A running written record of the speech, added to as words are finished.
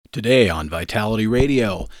Today on Vitality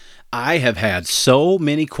Radio, I have had so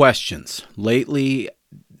many questions lately,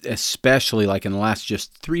 especially like in the last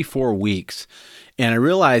just 3-4 weeks, and I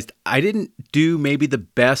realized I didn't do maybe the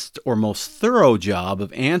best or most thorough job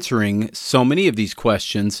of answering so many of these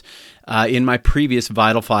questions in my previous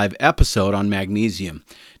Vital 5 episode on magnesium.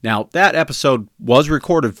 Now, that episode was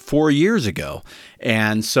recorded 4 years ago,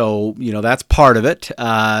 and so, that's part of it,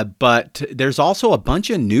 but there's also a bunch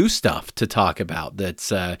of new stuff to talk about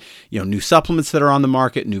that's, new supplements that are on the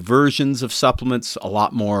market, new versions of supplements, a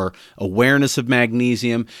lot more awareness of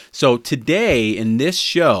magnesium. So today, in this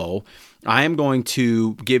show, I am going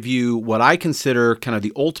to give you what I consider kind of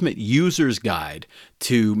the ultimate user's guide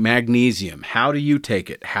to magnesium. How do you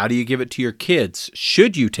take it? How do you give it to your kids?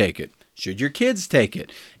 Should you take it? Should your kids take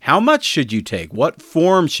it? How much should you take? What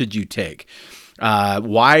form should you take?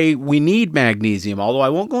 Why we need magnesium, although I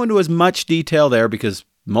won't go into as much detail there because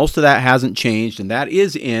most of that hasn't changed, and that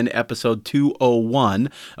is in episode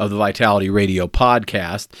 201 of the Vitality Radio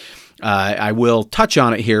podcast. I will touch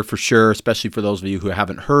on it here for sure, especially for those of you who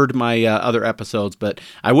haven't heard my other episodes, but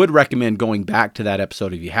I would recommend going back to that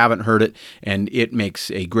episode if you haven't heard it, and it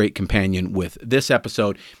makes a great companion with this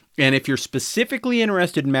episode. And if you're specifically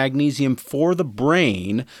interested in magnesium for the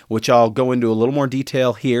brain, which I'll go into a little more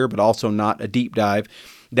detail here, but also not a deep dive,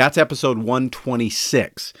 that's episode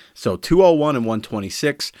 126. So 201 and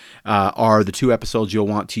 126 are the two episodes you'll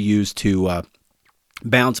want to use to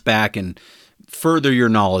bounce back and further your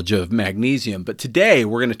knowledge of magnesium. But today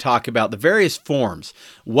we're going to talk about the various forms.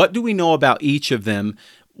 What do we know about each of them?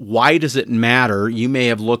 Why does it matter? You may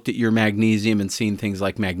have looked at your magnesium and seen things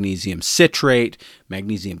like magnesium citrate,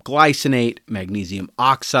 magnesium glycinate, magnesium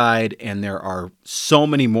oxide, and there are so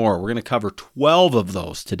many more. We're going to cover 12 of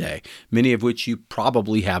those today, many of which you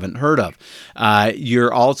probably haven't heard of.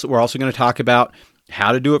 We're also going to talk about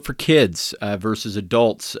how to do it for kids versus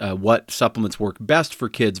adults, what supplements work best for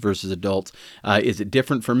kids versus adults, is it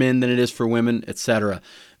different for men than it is for women, etc.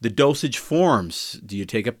 The dosage forms, do you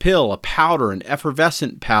take a pill, a powder, an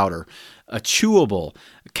effervescent powder, a chewable,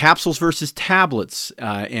 capsules versus tablets,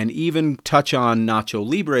 and even touch on Nacho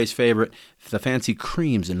Libre's favorite, the fancy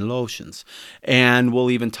creams and lotions. And we'll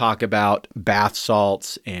even talk about bath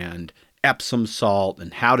salts and Epsom salt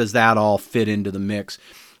and how does that all fit into the mix.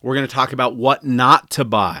 We're going to talk about what not to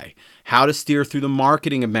buy, how to steer through the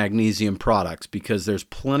marketing of magnesium products, because there's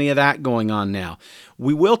plenty of that going on now.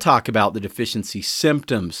 We will talk about the deficiency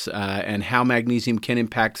symptoms and how magnesium can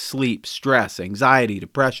impact sleep, stress, anxiety,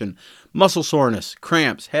 depression, muscle soreness,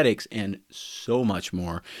 cramps, headaches, and so much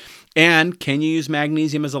more. And can you use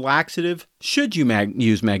magnesium as a laxative? Should you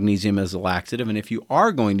use magnesium as a laxative? And if you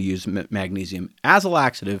are going to use magnesium as a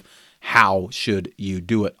laxative, how should you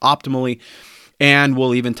do it optimally? And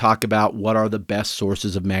we'll even talk about what are the best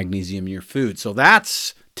sources of magnesium in your food. So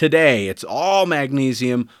that's today. It's all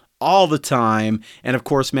magnesium all the time. And of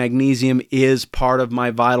course, magnesium is part of my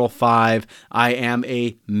Vital 5. I am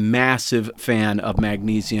a massive fan of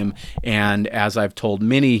magnesium. And as I've told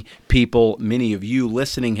many people, many of you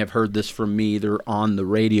listening have heard this from me, either on the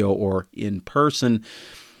radio or in person.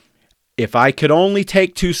 If I could only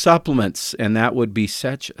take 2 supplements, and that would be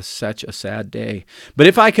such a sad day. But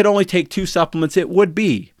if I could only take 2 supplements, it would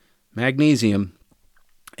be magnesium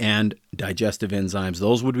and digestive enzymes.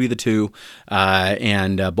 Those would be the two,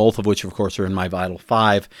 and both of which, of course, are in my Vital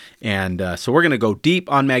 5. And so we're going to go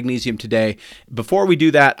deep on magnesium today. Before we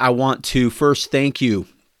do that, I want to first thank you.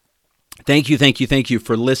 Thank you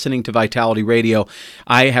for listening to Vitality Radio.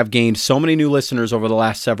 I have gained so many new listeners over the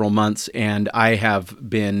last several months, and I have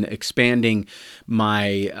been expanding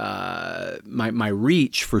my my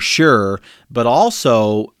reach for sure, but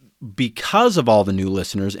also because of all the new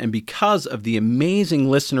listeners and because of the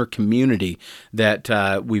amazing listener community that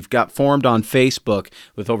we've got formed on Facebook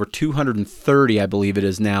with over 230, I believe it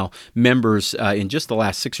is now, members in just the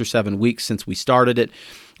last 6 or 7 weeks since we started it.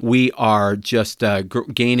 We are just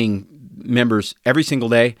gaining members every single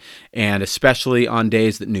day, and especially on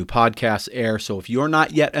days that new podcasts air. So if you're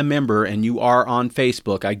not yet a member and you are on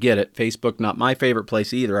Facebook, I get it. Facebook, not my favorite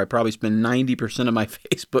place either. I probably spend 90% of my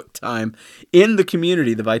Facebook time in the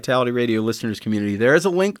community, the Vitality Radio listeners community. There is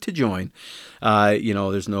a link to join.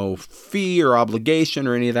 There's no fee or obligation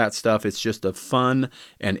or any of that stuff. It's just a fun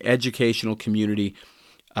and educational community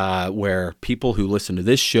where people who listen to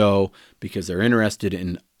this show because they're interested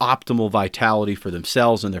in optimal vitality for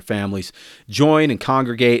themselves and their families. Join and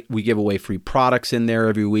congregate. We give away free products in there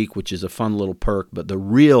every week, which is a fun little perk. But the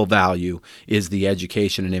real value is the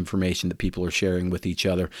education and information that people are sharing with each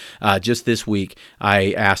other. Just this week,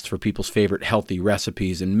 I asked for people's favorite healthy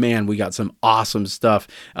recipes, and man, we got some awesome stuff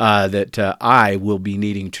that I will be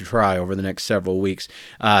needing to try over the next several weeks.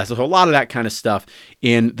 So a lot of that kind of stuff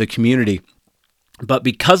in the community. But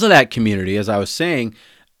because of that community, as I was saying,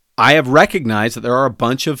 I have recognized that there are a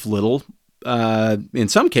bunch of little, in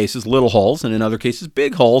some cases, little holes, and in other cases,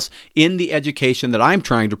 big holes in the education that I'm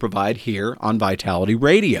trying to provide here on Vitality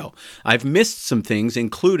Radio. I've missed some things,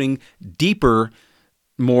 including deeper,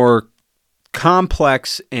 more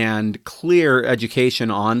complex and clear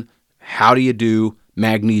education on how do you do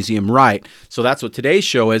magnesium right. So that's what today's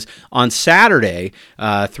show is. On Saturday,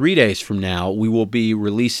 3 days from now, we will be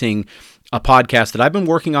releasing a podcast that I've been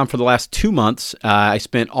working on for the last 2 months. I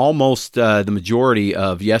spent almost the majority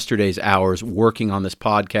of yesterday's hours working on this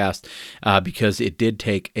podcast because it did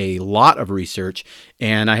take a lot of research,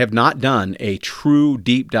 and I have not done a true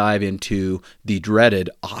deep dive into the dreaded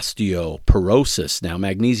osteoporosis. Now,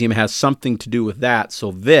 magnesium has something to do with that,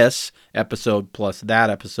 so this episode plus that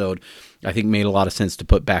episode I think made a lot of sense to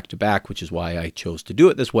put back to back, which is why I chose to do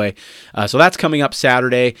it this way. So that's coming up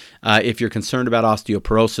Saturday. If you're concerned about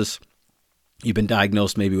osteoporosis, you've been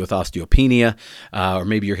diagnosed maybe with osteopenia, or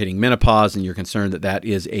maybe you're hitting menopause and you're concerned that that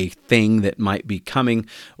is a thing that might be coming,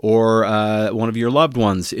 or one of your loved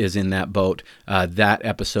ones is in that boat, that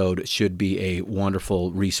episode should be a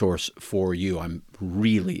wonderful resource for you. I'm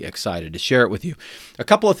really excited to share it with you. A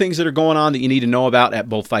couple of things that are going on that you need to know about at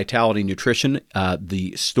both Vitality Nutrition,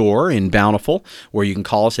 the store in Bountiful, where you can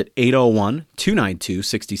call us at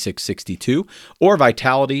 801-292-6662, or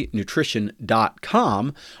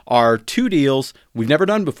vitalitynutrition.com, are two deals we've never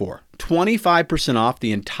done before. 25% off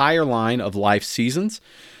the entire line of Life Seasons.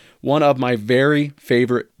 One of my very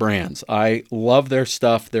favorite brands. I love their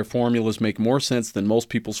stuff. Their formulas make more sense than most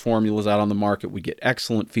people's formulas out on the market. We get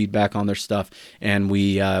excellent feedback on their stuff, and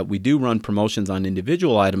we do run promotions on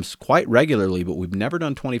individual items quite regularly, but we've never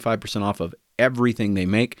done 25% off of everything they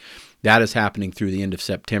make. That is happening through the end of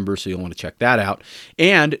September, so you'll want to check that out.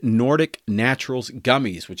 And Nordic Naturals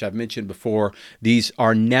Gummies, which I've mentioned before. These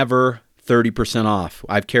are never 30% off.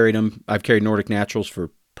 I've carried Nordic Naturals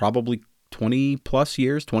for probably 20 plus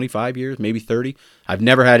years, 25 years, maybe 30. I've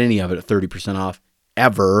never had any of it at 30% off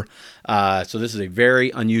ever. So this is a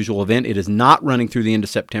very unusual event. It is not running through the end of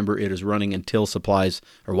September. It is running until supplies,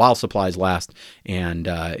 or while supplies last. And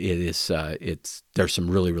there's some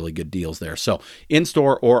really, really good deals there. So in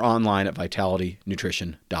store or online at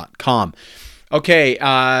vitalitynutrition.com. Okay,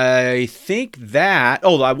 I think that,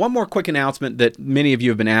 one more quick announcement that many of you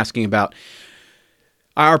have been asking about.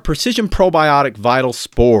 Our Precision Probiotic Vital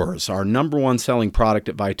Spores, our number one selling product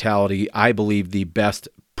at Vitality, I believe the best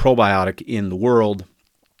probiotic in the world,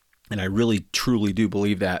 and I really, truly do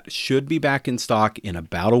believe that, should be back in stock in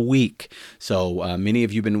about a week. So many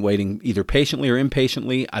of you have been waiting either patiently or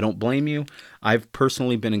impatiently. I don't blame you. I've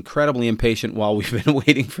personally been incredibly impatient while we've been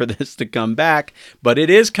waiting for this to come back, but it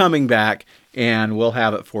is coming back, and we'll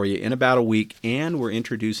have it for you in about a week, and we're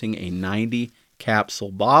introducing a 90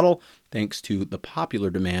 capsule bottle, thanks to the popular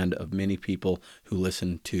demand of many people who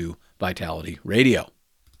listen to Vitality Radio.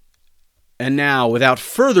 And now, without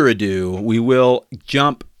further ado, we will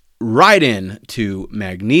jump right in to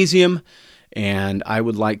magnesium, and I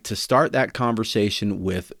would like to start that conversation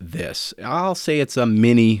with this. I'll say it's a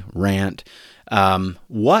mini rant.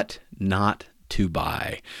 What not to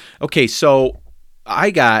buy. Okay, so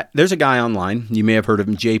there's a guy online, you may have heard of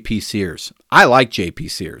him, JP Sears. I like JP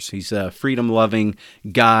Sears. He's a freedom-loving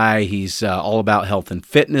guy. He's all about health and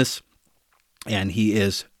fitness, and he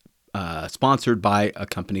is sponsored by a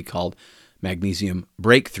company called Magnesium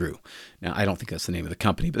Breakthrough. Now, I don't think that's the name of the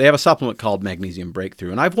company, but they have a supplement called Magnesium Breakthrough,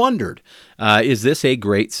 and I've wondered, is this a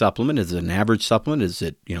great supplement? Is it an average supplement? Is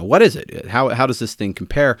it, what is it? How does this thing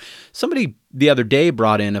compare? Somebody the other day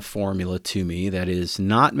brought in a formula to me that is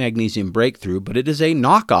not Magnesium Breakthrough, but it is a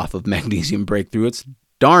knockoff of Magnesium Breakthrough. It's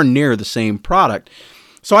darn near the same product.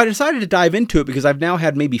 So I decided to dive into it because I've now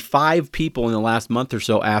had maybe 5 people in the last month or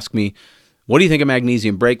so ask me, what do you think of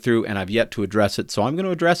Magnesium Breakthrough? And I've yet to address it, so I'm going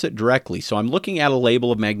to address it directly. So I'm looking at a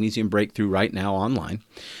label of Magnesium Breakthrough right now online.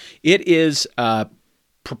 It is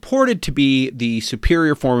purported to be the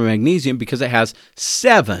superior form of magnesium because it has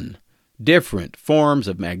 7 different forms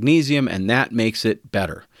of magnesium, and that makes it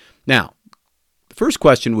better. Now, the first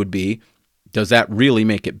question would be, does that really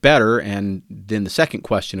make it better? And then the second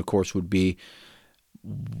question, of course, would be,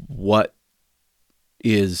 what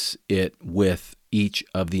is it with each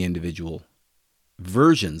of the individual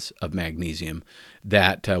versions of magnesium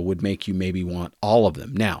that would make you maybe want all of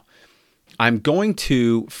them. Now, I'm going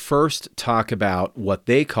to first talk about what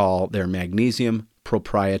they call their magnesium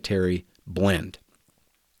proprietary blend.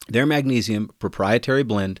 Their magnesium proprietary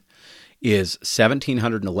blend is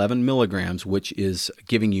 1,711 milligrams, which is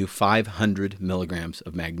giving you 500 milligrams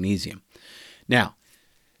of magnesium. Now,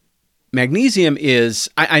 magnesium is,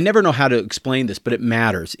 I never know how to explain this, but it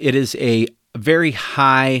matters. It is a very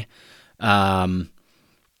high,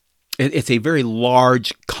 it's a very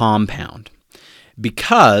large compound.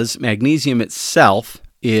 Because magnesium itself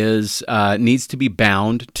needs to be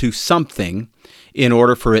bound to something in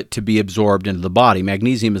order for it to be absorbed into the body.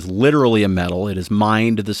 Magnesium is literally a metal. It is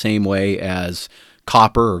mined the same way as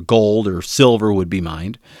copper or gold or silver would be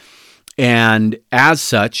mined. And as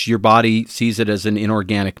such, your body sees it as an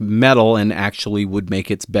inorganic metal and actually would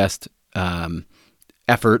make its best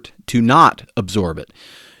effort to not absorb it.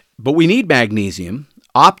 But we need magnesium.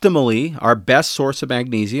 Optimally, our best source of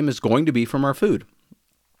magnesium is going to be from our food.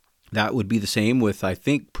 That would be the same with, I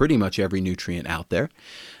think, pretty much every nutrient out there.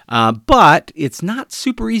 But it's not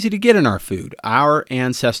super easy to get in our food. Our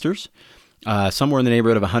ancestors, somewhere in the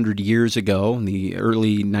neighborhood of 100 years ago, in the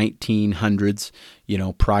early 1900s,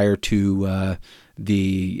 prior to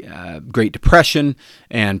the Great Depression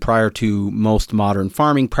and prior to most modern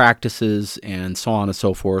farming practices and so on and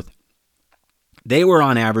so forth, they were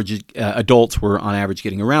on average, adults were on average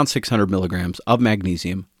getting around 600 milligrams of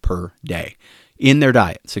magnesium per day in their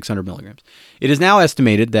diet, 600 milligrams. It is now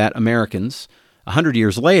estimated that Americans, 100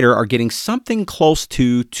 years later, are getting something close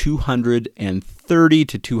to 230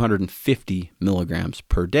 to 250 milligrams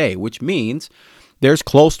per day, which means there's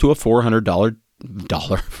close to a $400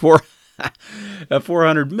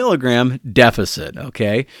 milligram deficit,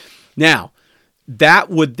 okay? Now, that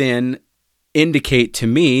would then indicate to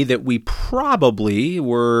me that we probably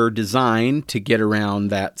were designed to get around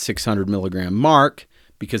that 600 milligram mark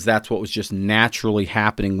because that's what was just naturally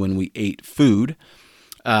happening when we ate food,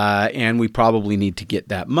 and we probably need to get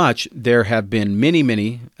that much. There have been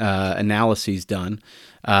many analyses done,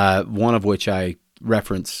 one of which I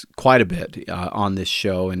reference quite a bit on this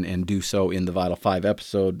show and do so in the Vital 5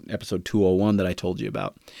 episode 201 that I told you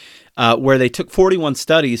about, where they took 41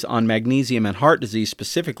 studies on magnesium and heart disease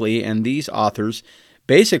specifically, and these authors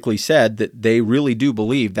basically said that they really do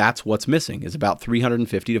believe that's what's missing, is about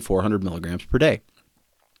 350 to 400 milligrams per day.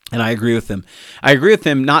 And I agree with them. I agree with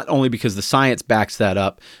them not only because the science backs that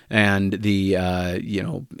up and the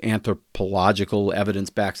anthropological evidence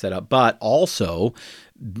backs that up, but also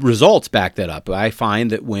results back that up. I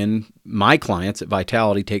find that when my clients at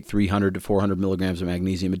Vitality take 300 to 400 milligrams of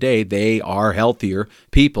magnesium a day, they are healthier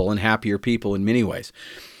people and happier people in many ways.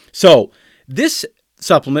 So this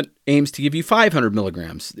supplement aims to give you 500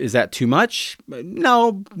 milligrams. Is that too much?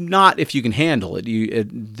 No, not if you can handle it.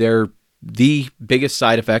 The biggest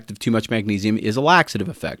side effect of too much magnesium is a laxative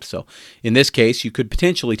effect. So in this case, you could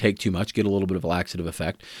potentially take too much, get a little bit of a laxative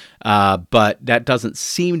effect, but that doesn't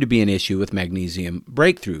seem to be an issue with Magnesium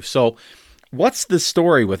Breakthrough. So what's the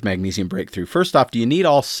story with Magnesium Breakthrough? First off, do you need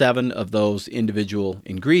all 7 of those individual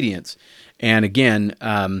ingredients? And again,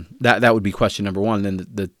 that would be question number one. Then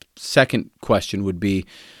the second question would be,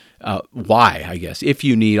 why, I guess? If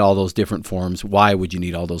you need all those different forms, why would you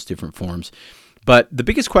need all those different forms? But the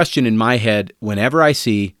biggest question in my head whenever I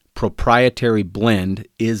see proprietary blend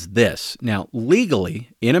is this. Now, legally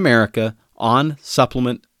in America, on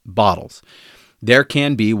supplement bottles, there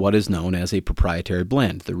can be what is known as a proprietary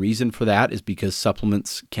blend. The reason for that is because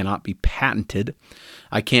supplements cannot be patented.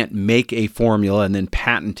 I can't make a formula and then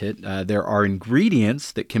patent it. There are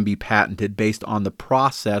ingredients that can be patented based on the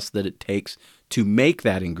process that it takes to make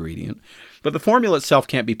that ingredient. But the formula itself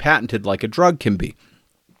can't be patented like a drug can be.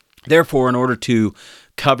 Therefore, in order to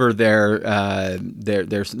cover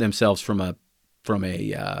themselves from a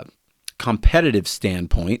competitive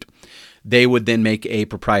standpoint, they would then make a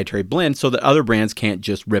proprietary blend so that other brands can't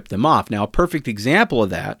just rip them off. Now, a perfect example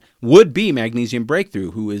of that would be Magnesium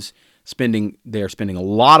Breakthrough, who is spending a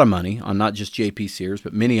lot of money on not just JP Sears,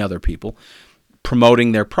 but many other people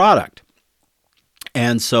promoting their product.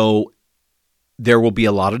 And so there will be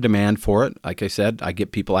a lot of demand for it. Like I said, I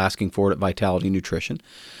get people asking for it at Vitality Nutrition.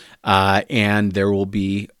 And there will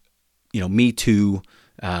be, Me Too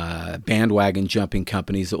bandwagon jumping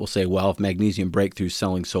companies that will say, well, if Magnesium Breakthrough is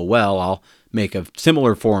selling so well, I'll make a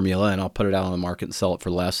similar formula and I'll put it out on the market and sell it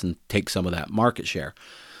for less and take some of that market share.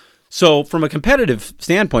 So from a competitive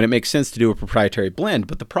standpoint, it makes sense to do a proprietary blend.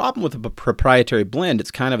 But the problem with a proprietary blend,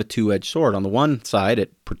 it's kind of a two-edged sword. On the one side,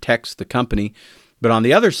 it protects the company. But on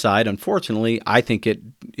the other side, unfortunately, I think it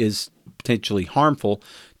is potentially harmful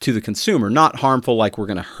to the consumer. Not harmful like we're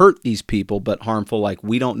going to hurt these people, but harmful like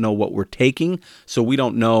we don't know what we're taking, so we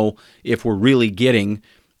don't know if we're really getting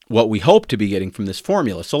what we hope to be getting from this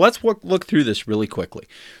formula. So let's look through this really quickly.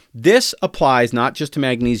 This applies not just to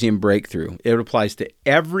Magnesium Breakthrough. It applies to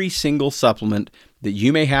every single supplement that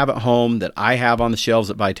you may have at home, that I have on the shelves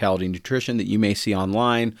at Vitality Nutrition, that you may see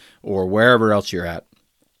online or wherever else you're at.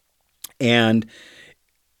 And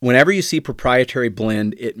whenever you see proprietary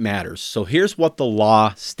blend, it matters. So here's what the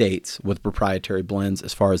law states with proprietary blends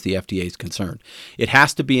as far as the FDA is concerned. It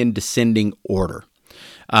has to be in descending order.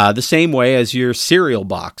 The same way as your cereal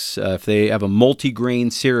box. If they have a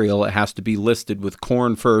multi-grain cereal, it has to be listed with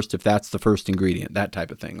corn first if that's the first ingredient, that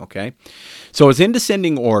type of thing, okay? So it's in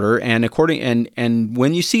descending order, and and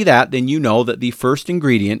when you see that, then you know that the first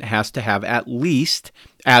ingredient has to have at least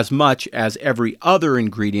as much as every other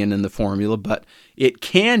ingredient in the formula, but it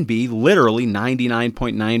can be literally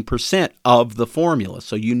 99.9% of the formula.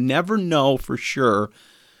 So you never know for sure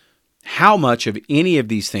how much of any of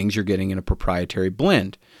these things you're getting in a proprietary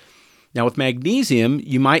blend. Now with magnesium,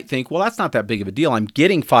 you might think, well, that's not that big of a deal. I'm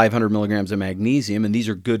getting 500 milligrams of magnesium, and these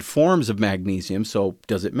are good forms of magnesium, so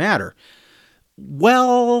does it matter?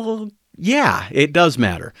 Well, yeah, it does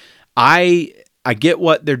matter. I get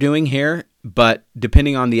what they're doing here, but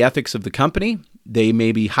depending on the ethics of the company, they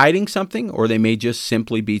may be hiding something, or they may just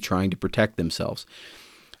simply be trying to protect themselves.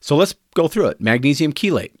 So let's go through it. Magnesium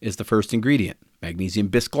chelate is the first ingredient. Magnesium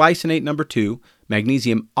bisglycinate, number 2,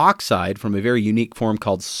 magnesium oxide from a very unique form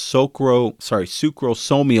called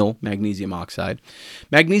sucrosomial magnesium oxide,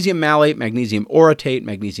 magnesium malate, magnesium orotate,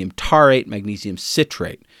 magnesium taurate, magnesium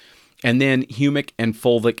citrate, and then humic and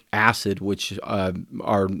fulvic acid, which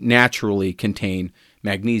are naturally contain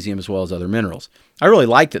magnesium as well as other minerals. I really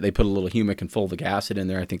like that they put a little humic and fulvic acid in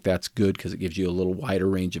there. I think that's good because it gives you a little wider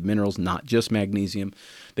range of minerals, not just magnesium.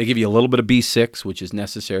 They give you a little bit of B6, which is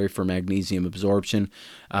necessary for magnesium absorption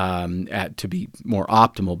to be more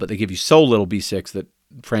optimal, but they give you so little B6 that,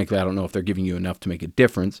 frankly, I don't know if they're giving you enough to make a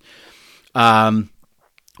difference.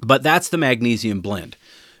 But that's the magnesium blend.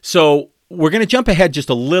 So we're going to jump ahead just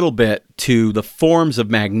a little bit to the forms of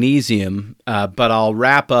magnesium, but I'll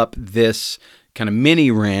wrap up this kind of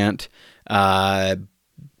mini rant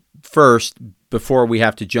first before we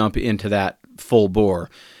have to jump into that full bore.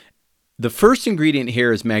 The first ingredient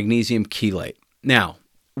here is magnesium chelate. Now,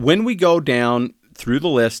 when we go down through the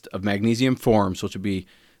list of magnesium forms, which will be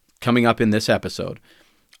coming up in this episode,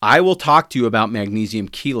 I will talk to you about magnesium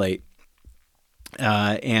chelate.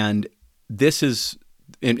 And this is,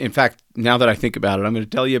 in fact, now that I think about it, I'm going to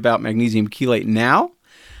tell you about magnesium chelate now.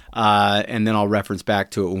 And then I'll reference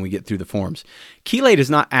back to it when we get through the forms. Chelate is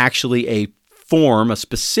not actually a form, a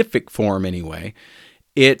specific form anyway.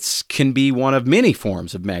 It can be one of many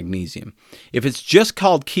forms of magnesium. If it's just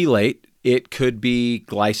called chelate, it could be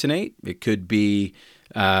glycinate, it could be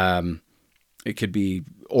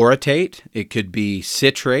orotate, it could be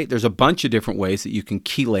citrate. There's a bunch of different ways that you can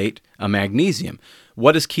chelate a magnesium.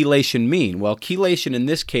 What does chelation mean? Well, chelation in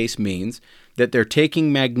this case means that they're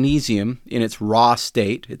taking magnesium in its raw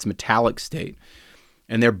state, its metallic state,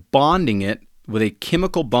 and they're bonding it with a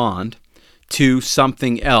chemical bond to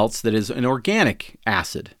something else that is an organic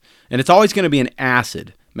acid. And it's always going to be an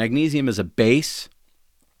acid. Magnesium is a base.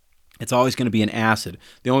 It's always going to be an acid.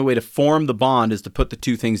 The only way to form the bond is to put the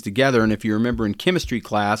two things together. And if you remember in chemistry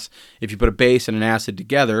class, if you put a base and an acid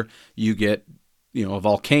together, you get a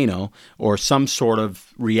volcano or some sort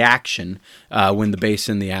of reaction when the base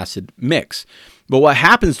and the acid mix. But what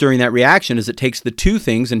happens during that reaction is it takes the two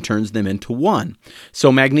things and turns them into one.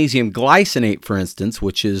 So magnesium glycinate, for instance,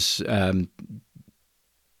 which is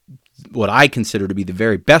what I consider to be the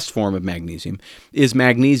very best form of magnesium, is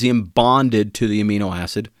magnesium bonded to the amino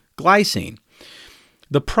acid glycine.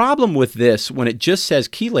 The problem with this, when it just says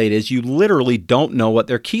chelate, is you literally don't know what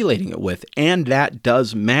they're chelating it with, and that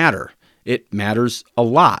does matter. It matters a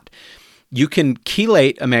lot. You can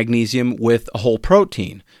chelate a magnesium with a whole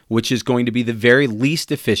protein, which is going to be the very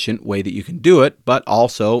least efficient way that you can do it, but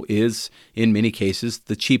also is, in many cases,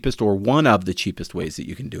 the cheapest or one of the cheapest ways that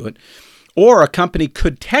you can do it. Or a company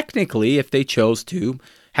could technically, if they chose to,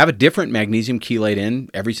 have a different magnesium chelate in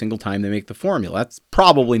every single time they make the formula. That's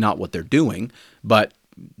probably not what they're doing, but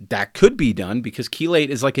that could be done because chelate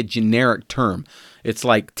is like a generic term. It's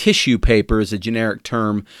like tissue paper is a generic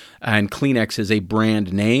term and Kleenex is a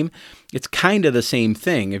brand name. It's kind of the same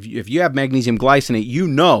thing. If you have magnesium glycinate, you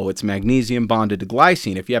know it's magnesium bonded to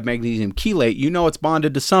glycine. If you have magnesium chelate, you know it's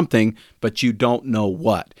bonded to something, but you don't know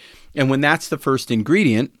what. And when that's the first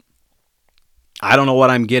ingredient, I don't know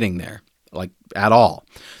what I'm getting there, like at all.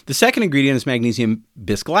 The second ingredient is magnesium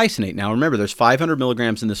bisglycinate. Now remember, there's 500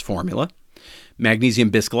 milligrams in this formula.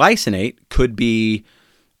 Magnesium bisglycinate could be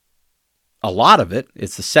a lot of it.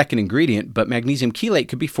 It's the second ingredient, but magnesium chelate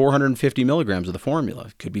could be 450 milligrams of the formula.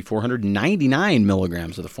 It could be 499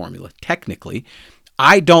 milligrams of the formula, technically.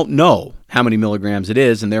 I don't know how many milligrams it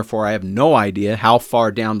is, and therefore I have no idea how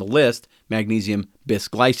far down the list magnesium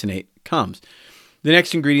bisglycinate comes. The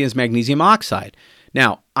next ingredient is magnesium oxide.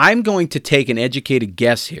 Now, I'm going to take an educated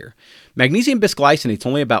guess here. Magnesium bisglycinate is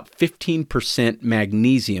only about 15%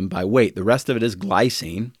 magnesium by weight. The rest of it is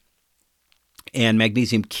glycine. And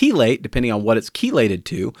magnesium chelate, depending on what it's chelated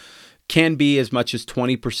to, can be as much as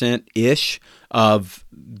 20%-ish of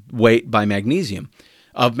weight by magnesium,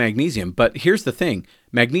 of magnesium. But here's the thing.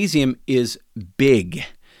 Magnesium is big.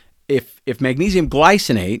 If magnesium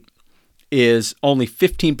glycinate is only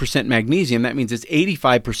 15% magnesium, that means it's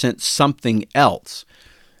 85% something else.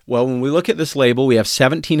 Well, when we look at this label, we have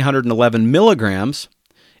 1,711 milligrams,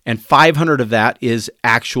 and 500 of that is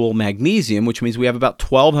actual magnesium, which means we have about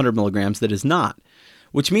 1,200 milligrams that is not,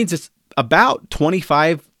 which means it's about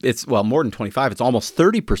 25, more than 25, it's almost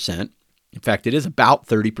 30%. In fact, it is about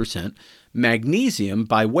 30% magnesium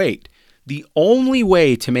by weight. The only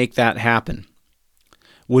way to make that happen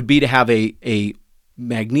would be to have a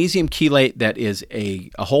magnesium chelate that is a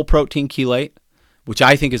whole protein chelate, which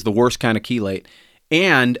I think is the worst kind of chelate,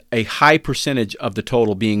 and a high percentage of the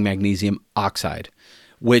total being magnesium oxide,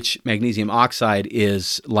 which magnesium oxide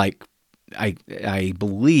is like, I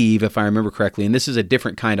believe, if I remember correctly, and this is a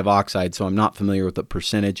different kind of oxide, so I'm not familiar with the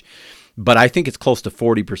percentage, but I think it's close to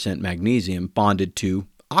 40% magnesium bonded to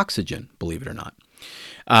oxygen, believe it or not.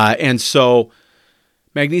 And so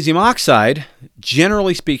magnesium oxide,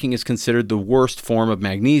 generally speaking, is considered the worst form of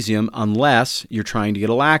magnesium unless you're trying to get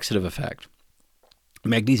a laxative effect.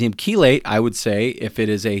 Magnesium chelate, I would say, if it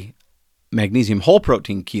is a magnesium whole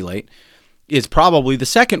protein chelate, is probably the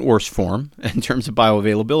second worst form in terms of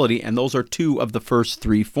bioavailability, and those are two of the first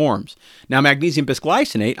three forms. Now, magnesium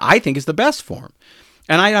bisglycinate, I think, is the best form.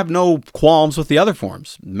 And I have no qualms with the other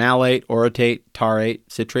forms. Malate, orotate, tarate,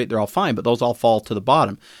 citrate, they're all fine, but those all fall to the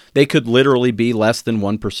bottom. They could literally be less than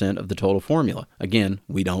 1% of the total formula. Again,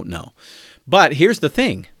 we don't know. But here's the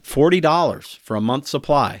thing, $40 for a month's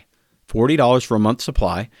supply. $40 for a month's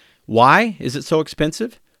supply. Why is it so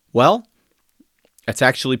expensive? Well, that's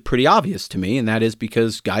actually pretty obvious to me, and that is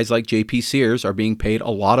because guys like J.P. Sears are being paid a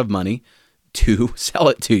lot of money to sell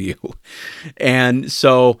it to you. And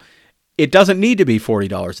so it doesn't need to be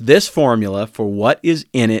 $40. This formula, for what is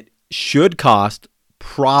in it, should cost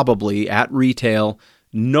probably at retail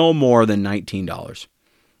no more than $19.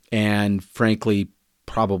 And frankly,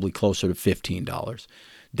 probably closer to $15.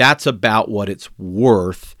 That's about what it's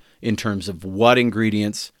worth in terms of what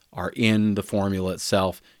ingredients are in the formula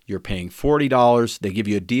itself. You're paying $40. They give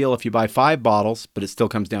you a deal if you buy 5 bottles, but it still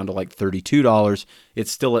comes down to like $32.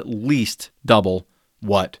 It's still at least double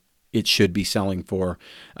what it should be selling for,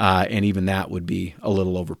 and even that would be a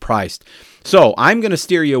little overpriced. So I'm going to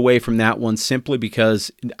steer you away from that one simply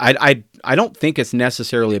because I don't think it's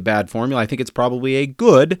necessarily a bad formula. I think it's probably a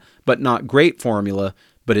good but not great formula,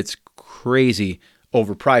 but it's crazy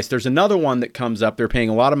overpriced. There's another one that comes up. They're paying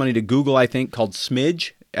a lot of money to Google, I think, called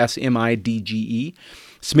Smidge, S-M-I-D-G-E.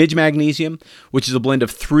 Smidge Magnesium, which is a blend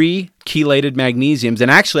of 3 chelated magnesiums.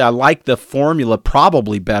 And actually, I like the formula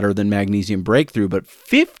probably better than Magnesium Breakthrough, but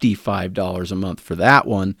 $55 a month for that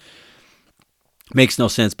one makes no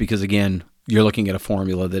sense because, again, you're looking at a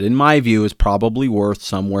formula that, in my view, is probably worth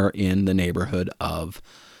somewhere in the neighborhood of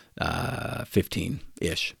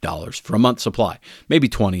 $15-ish for a month's supply. Maybe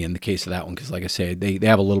 20 in the case of that one because, like I say, they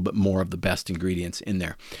have a little bit more of the best ingredients in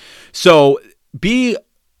there. So be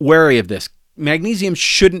wary of this. Magnesium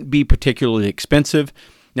shouldn't be particularly expensive.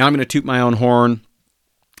 Now I'm going to toot my own horn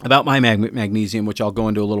about my magnesium, which I'll go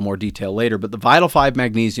into a little more detail later. But the Vital 5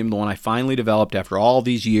 magnesium, the one I finally developed after all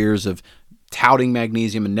these years of touting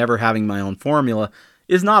magnesium and never having my own formula,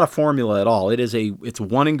 is not a formula at all. It's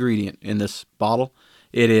one ingredient in this bottle.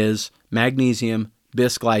 It is magnesium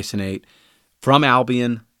bisglycinate from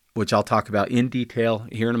Albion, which I'll talk about in detail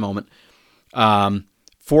here in a moment.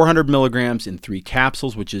 400 milligrams in 3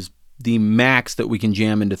 capsules, which is the max that we can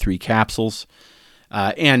jam into 3 capsules,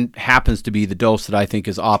 and happens to be the dose that I think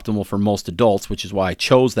is optimal for most adults, which is why I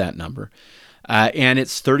chose that number. And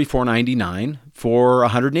it's $34.99 for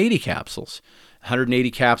 180 capsules. 180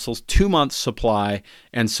 capsules, 2 months supply,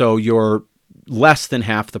 and so you're less than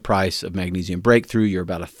half the price of Magnesium Breakthrough. You're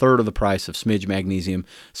about a third of the price of Smidge Magnesium.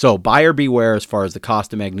 So buyer beware as far as the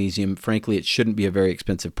cost of magnesium. Frankly, it shouldn't be a very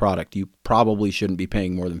expensive product. You probably shouldn't be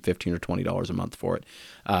paying more than $15 or $20 a month for it,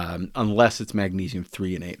 unless it's Magnesium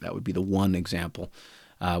 3 and 8. That would be the one example.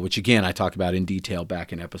 which again I talked about in detail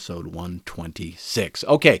back in episode 126.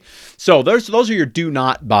 Okay, so those are your do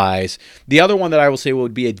not buys. The other one that I will say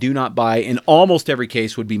would be a do not buy in almost every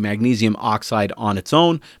case would be magnesium oxide on its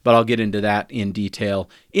own, but I'll get into that in detail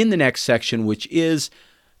in the next section, which is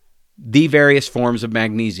the various forms of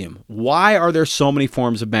magnesium. Why are there so many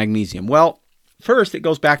forms of magnesium? Well, first, it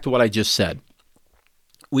goes back to what I just said.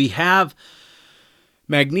 We have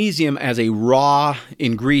magnesium as a raw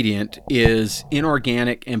ingredient is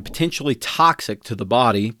inorganic and potentially toxic to the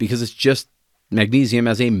body because it's just magnesium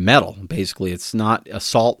as a metal. Basically, it's not a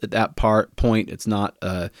salt at that point. It's not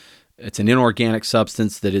it's an inorganic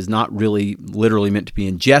substance that is not really literally meant to be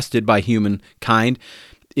ingested by humankind.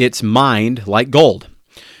 It's mined like gold.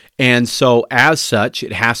 And so as such,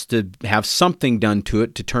 it has to have something done to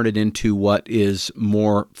it to turn it into what is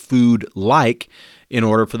more food-like in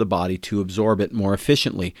order for the body to absorb it more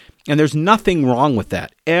efficiently. And there's nothing wrong with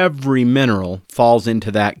that. Every mineral falls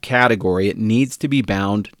into that category. It needs to be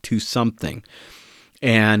bound to something.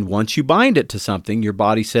 And once you bind it to something, your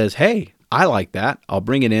body says, hey, I like that. I'll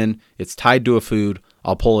bring it in. It's tied to a food.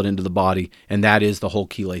 I'll pull it into the body. And that is the whole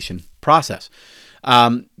chelation process.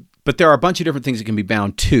 But there are a bunch of different things that can be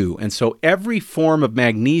bound to. And so every form of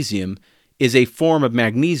magnesium is a form of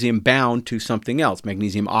magnesium bound to something else.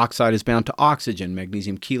 Magnesium oxide is bound to oxygen.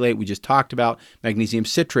 Magnesium chelate, we just talked about. Magnesium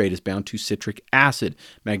citrate is bound to citric acid.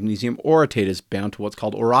 Magnesium orotate is bound to what's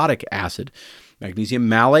called orotic acid. Magnesium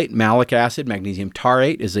malate, malic acid. Magnesium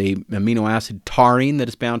tarate is a amino acid taurine that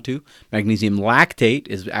is bound to. Magnesium lactate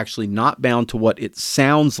is actually not bound to what it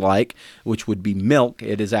sounds like, which would be milk.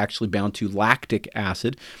 It is actually bound to lactic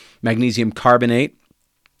acid. Magnesium carbonate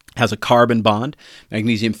has a carbon bond.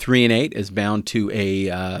 Magnesium threonate is bound to a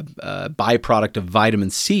byproduct of vitamin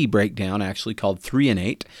C breakdown, actually called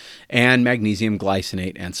threonate, and magnesium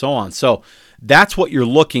glycinate, and so on. So that's what you're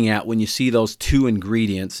looking at when you see those two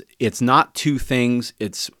ingredients. It's not two things,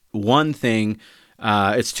 it's one thing.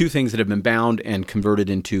 It's two things that have been bound and converted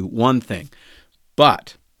into one thing.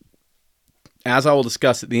 But, as I will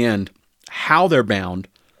discuss at the end, how they're bound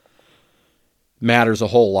matters a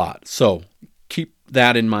whole lot. So keep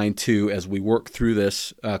that in mind too as we work through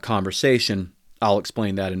this conversation. I'll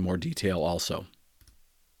explain that in more detail also.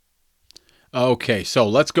 Okay, so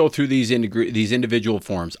let's go through these individual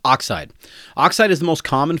forms. Oxide. Oxide is the most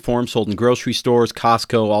common form sold in grocery stores,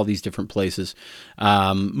 Costco, all these different places.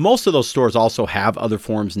 Most of those stores also have other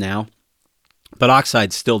forms now, but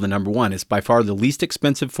oxide's still the number one. It's by far the least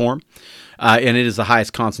expensive form, and it is the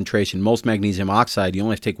highest concentration. Most magnesium oxide, you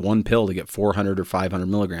only have to take one pill to get 400 or 500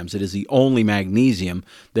 milligrams. It is the only magnesium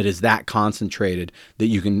that is that concentrated that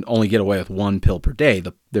you can only get away with one pill per day.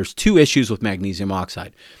 There's two issues with magnesium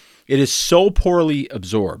oxide. It is so poorly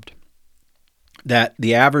absorbed that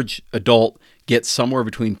the average adult gets somewhere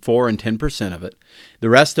between 4 and 10% of it. The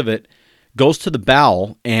rest of it goes to the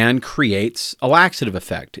bowel and creates a laxative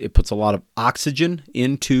effect. It puts a lot of oxygen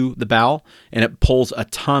into the bowel, and it pulls a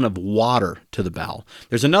ton of water to the bowel.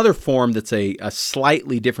 There's another form that's a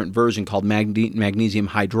slightly different version called magnesium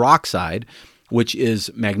hydroxide, which is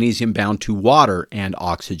magnesium bound to water and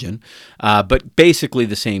oxygen, but basically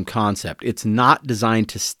the same concept. It's not designed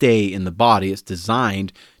to stay in the body. It's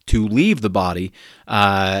designed to leave the body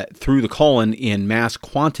through the colon in mass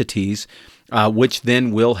quantities, which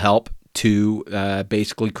then will help to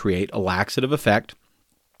basically create a laxative effect.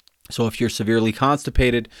 So if you're severely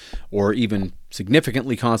constipated or even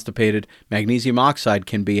significantly constipated, magnesium oxide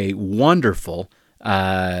can be a wonderful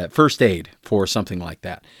first aid for something like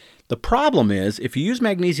that. The problem is, if you use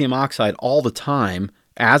magnesium oxide all the time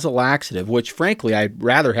as a laxative, which frankly I'd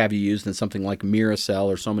rather have you use than something like Miracell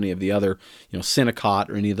or so many of the other, Synacot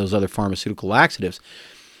or any of those other pharmaceutical laxatives,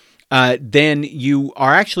 then you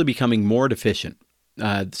are actually becoming more deficient.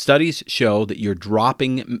 Studies show that you're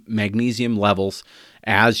dropping magnesium levels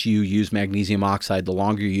as you use magnesium oxide. The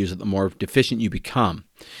longer you use it, the more deficient you become.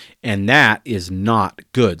 And that is not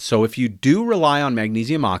good. So if you do rely on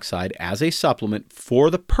magnesium oxide as a supplement for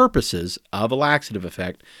the purposes of a laxative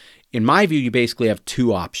effect, in my view, you basically have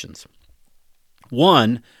two options.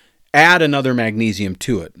 One, add another magnesium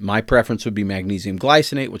to it. My preference would be magnesium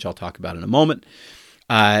glycinate, which I'll talk about in a moment.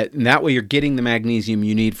 And that way you're getting the magnesium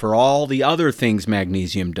you need for all the other things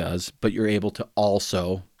magnesium does, but you're able to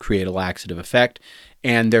also create a laxative effect.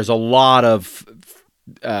 And there's a lot of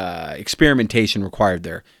experimentation required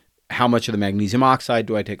there. How much of the magnesium oxide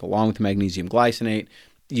do I take along with the magnesium glycinate?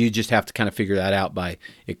 You just have to kind of figure that out by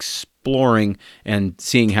exploring and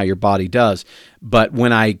seeing how your body does. But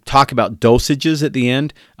when I talk about dosages at the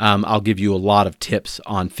end, I'll give you a lot of tips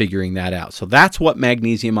on figuring that out. So that's what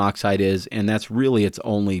magnesium oxide is, and that's really its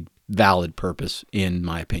only valid purpose, in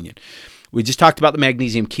my opinion. We just talked about the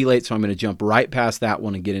magnesium chelate, so I'm going to jump right past that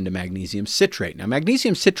one and get into magnesium citrate. Now,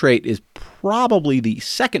 magnesium citrate is probably the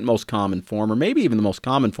second most common form, or maybe even the most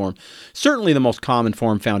common form. Certainly the most common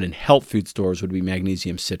form found in health food stores would be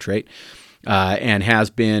magnesium citrate, and has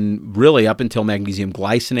been really up until magnesium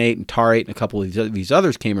glycinate and taurate and a couple of these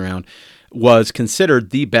others came around, was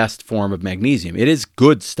considered the best form of magnesium. It is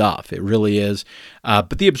good stuff. It really is.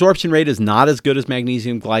 But the absorption rate is not as good as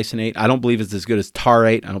magnesium glycinate. I don't believe it's as good as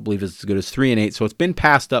taurate. I don't believe it's as good as threonate. So it's been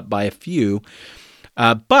passed up by a few.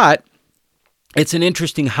 But it's an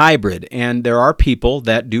interesting hybrid. And there are people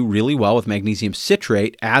that do really well with magnesium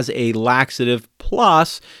citrate as a laxative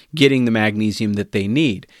plus getting the magnesium that they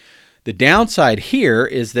need. The downside here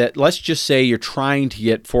is that let's just say you're trying to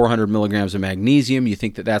get 400 milligrams of magnesium. You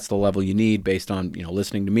think that that's the level you need based on,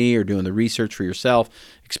 listening to me or doing the research for yourself,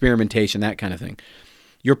 experimentation, that kind of thing.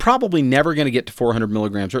 You're probably never going to get to 400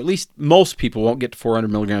 milligrams, or at least most people won't get to 400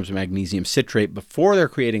 milligrams of magnesium citrate before they're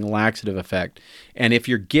creating a laxative effect. And if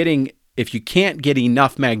you can't get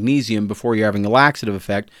enough magnesium before you're having a laxative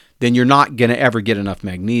effect, then you're not going to ever get enough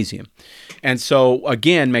magnesium. And so,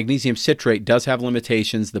 again, magnesium citrate does have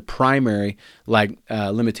limitations, the primary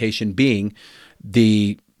limitation being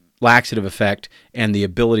the laxative effect and the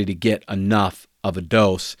ability to get enough of a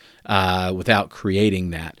dose without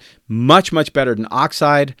creating that. Much, much better than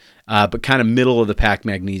oxide, but kind of middle of the pack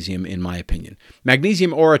magnesium in my opinion.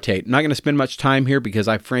 Magnesium orotate, I'm not going to spend much time here because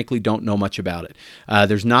I frankly don't know much about it.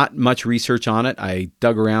 There's not much research on it. I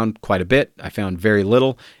dug around quite a bit. I found very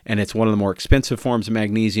little, and it's one of the more expensive forms of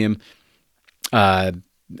magnesium.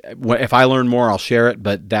 If I learn more, I'll share it,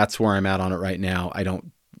 but that's where I'm at on it right now. I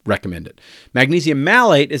don't recommend it. Magnesium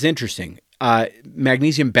malate is interesting.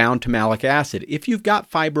 Magnesium bound to malic acid. If you've got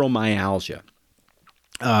fibromyalgia,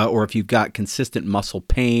 or if you've got consistent muscle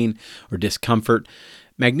pain or discomfort,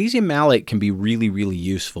 magnesium malate can be really, really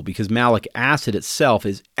useful because malic acid itself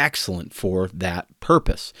is excellent for that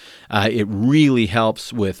purpose. It really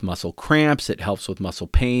helps with muscle cramps. It helps with muscle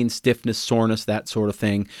pain, stiffness, soreness, that sort of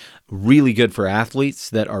thing. Really good for athletes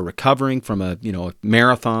that are recovering from a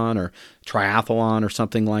marathon or triathlon or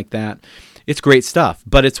something like that. It's great stuff,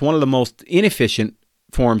 but it's one of the most inefficient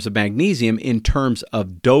forms of magnesium in terms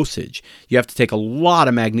of dosage. You have to take a lot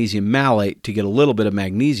of magnesium malate to get a little bit of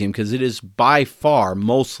magnesium because it is by far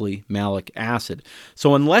mostly malic acid.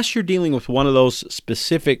 So unless you're dealing with one of those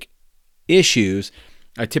specific issues,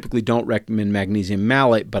 I typically don't recommend magnesium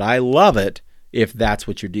malate, but I love it if that's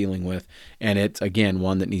what you're dealing with. And it's, again,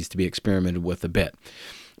 one that needs to be experimented with a bit.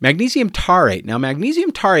 Magnesium taurate. Now,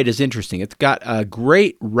 magnesium taurate is interesting. It's got a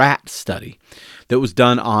great rat study that was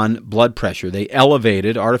done on blood pressure. They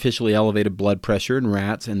artificially elevated blood pressure in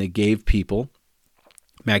rats, and they gave people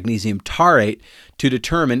magnesium taurate to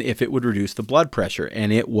determine if it would reduce the blood pressure.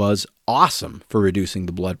 And it was awesome for reducing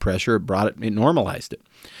the blood pressure. It normalized it.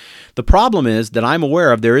 The problem is that I'm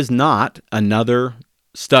aware of there is not another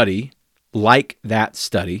study like that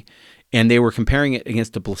study, and they were comparing it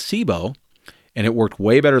against a placebo. And it worked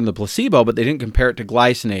way better than the placebo, but they didn't compare it to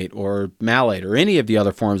glycinate or malate or any of the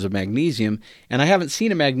other forms of magnesium. And I haven't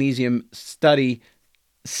seen a magnesium study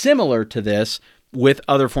similar to this with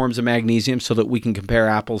other forms of magnesium so that we can compare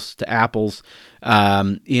apples to apples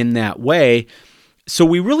in that way. So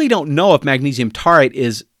we really don't know if magnesium taurate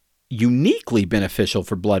is uniquely beneficial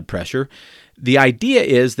for blood pressure. The idea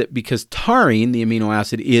is that because taurine, the amino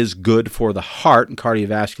acid, is good for the heart and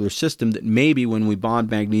cardiovascular system, that maybe when we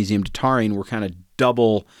bond magnesium to taurine, we're kind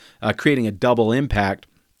of creating a double impact.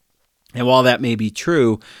 And while that may be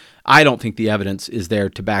true, I don't think the evidence is there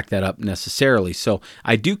to back that up necessarily. So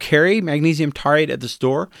I do carry magnesium taurate at the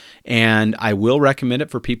store, and I will recommend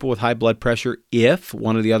it for people with high blood pressure if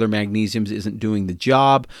one of the other magnesiums isn't doing the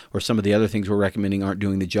job or some of the other things we're recommending aren't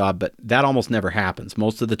doing the job, but that almost never happens.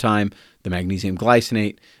 Most of the time, the magnesium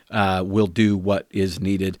glycinate will do what is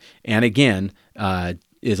needed, and again,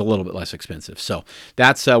 is a little bit less expensive. So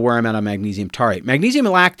that's where I'm at on magnesium taurate. Magnesium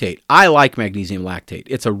lactate. I like magnesium lactate.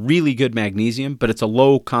 It's a really good magnesium, but it's a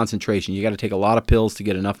low concentration. You got to take a lot of pills to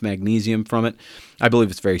get enough magnesium from it. I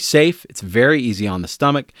believe it's very safe. It's very easy on the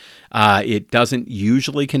stomach. It doesn't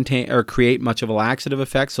usually contain or create much of a laxative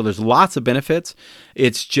effect, so there's lots of benefits.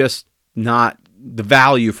 It's just not the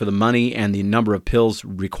value for the money and the number of pills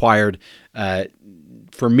required.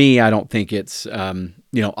 For me, I don't think it's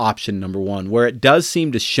option number one. Where it does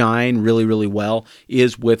seem to shine really, really well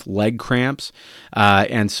is with leg cramps.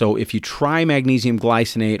 And so if you try magnesium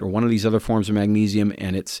glycinate or one of these other forms of magnesium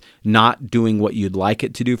and it's not doing what you'd like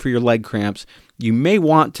it to do for your leg cramps, you may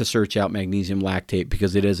want to search out magnesium lactate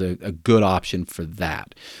because it is a good option for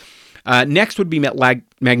that. Next would be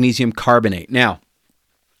magnesium carbonate. Now,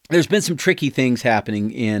 there's been some tricky things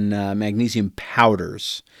happening in magnesium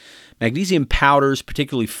powders. Magnesium powders,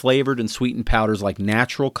 particularly flavored and sweetened powders like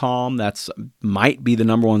Natural Calm, that's might be the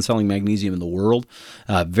number one selling magnesium in the world.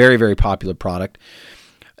 Very, very popular product.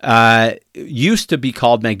 Used to be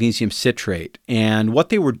called magnesium citrate. And what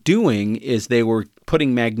they were doing is they were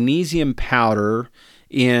putting magnesium powder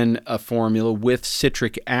in a formula with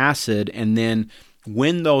citric acid, and then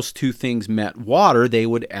when those two things met water, they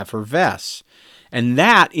would effervesce. And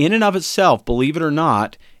that, in and of itself, believe it or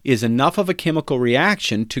not, is enough of a chemical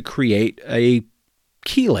reaction to create a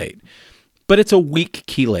chelate. But it's a weak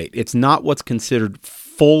chelate. It's not what's considered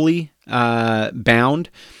fully bound.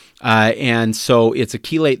 And so it's a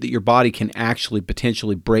chelate that your body can actually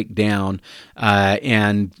potentially break down,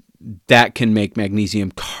 and that can make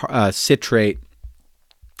magnesium carbonate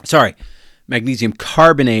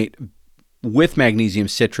with magnesium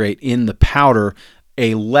citrate in the powder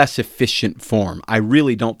a less efficient form. I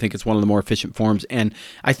really don't think it's one of the more efficient forms. And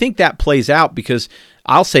I think that plays out because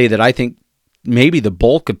I'll say that I think maybe the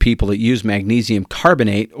bulk of people that use magnesium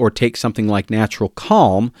carbonate or take something like Natural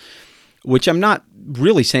Calm, which I'm not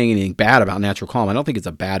really saying anything bad about Natural Calm. I don't think it's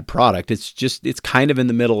a bad product. It's kind of in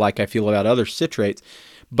the middle like I feel about other citrates.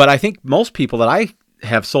 But I think most people that I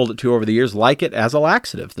have sold it to over the years like it as a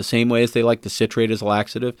laxative, the same way as they like the citrate as a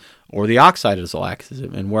laxative or the oxide as a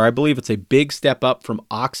laxative. And where I believe it's a big step up from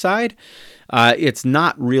oxide, it's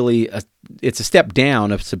not really it's a step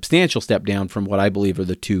down, a substantial step down from what I believe are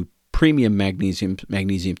the two premium magnesiums,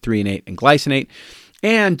 magnesium threonate and glycinate.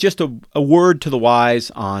 And just a word to the wise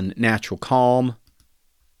on Natural Calm.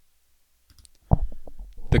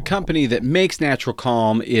 The company that makes Natural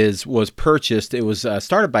Calm was purchased. It was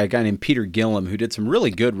started by a guy named Peter Gillum, who did some really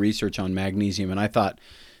good research on magnesium. And I thought,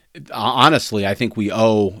 honestly, I think we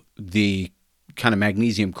owe the kind of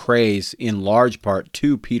magnesium craze in large part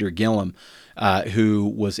to Peter Gillum, who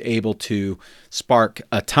was able to spark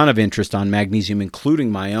a ton of interest on magnesium,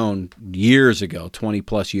 including my own years ago, 20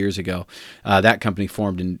 plus years ago. That company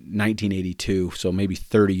formed in 1982, so maybe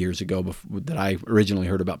 30 years ago that I originally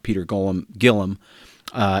heard about Peter Gillum.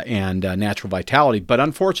 And Natural Vitality. But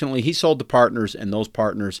unfortunately, he sold to partners, and those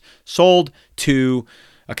partners sold to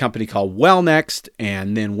a company called Wellnext,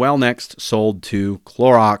 and then Wellnext sold to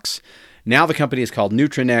Clorox. Now the company is called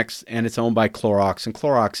Nutranex, and it's owned by Clorox, and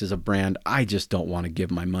Clorox is a brand I just don't want to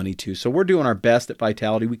give my money to. So we're doing our best at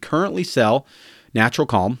Vitality. We currently sell Natural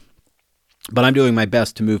Calm, but I'm doing my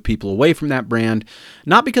best to move people away from that brand,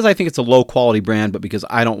 not because I think it's a low-quality brand, but because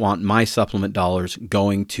I don't want my supplement dollars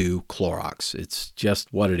going to Clorox. It's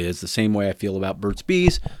just what it is. The same way I feel about Burt's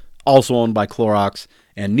Bees, also owned by Clorox,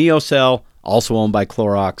 and NeoCell, also owned by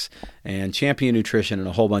Clorox, and Champion Nutrition, and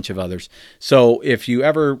a whole bunch of others. So if you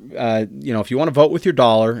ever, if you want to vote with your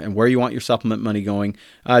dollar and where you want your supplement money going,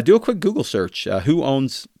 do a quick Google search. Who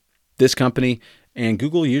owns this company? And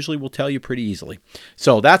Google usually will tell you pretty easily.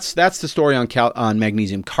 So that's the story on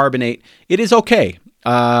magnesium carbonate. It is okay.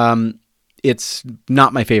 It's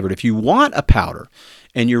not my favorite. If you want a powder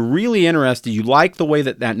and you're really interested, you like the way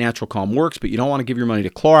that Natural Calm works, but you don't want to give your money to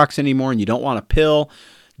Clorox anymore and you don't want a pill,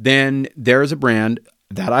 then there's a brand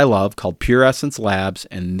that I love called Pure Essence Labs,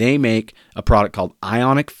 and they make a product called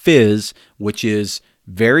Ionic Fizz, which is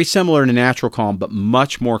very similar to Natural Calm, but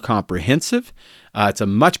much more comprehensive. It's a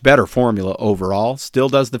much better formula overall. Still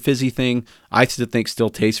does the fizzy thing. I think still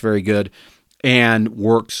tastes very good and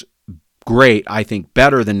works great. I think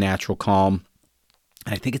better than Natural Calm.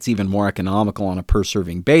 I think it's even more economical on a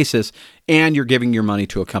per-serving basis, and you're giving your money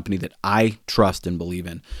to a company that I trust and believe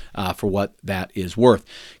in for what that is worth.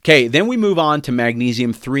 Okay, then we move on to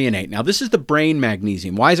magnesium threonate. Now, this is the brain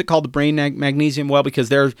magnesium. Why is it called the brain magnesium? Well, because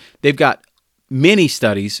they've got many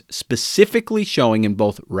studies specifically showing in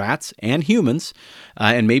both rats and humans,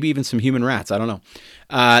 and maybe even some human rats, I don't know,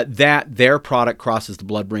 that their product crosses the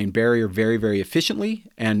blood-brain barrier very, very efficiently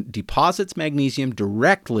and deposits magnesium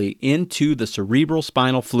directly into the cerebral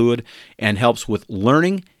spinal fluid and helps with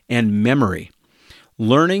learning and memory.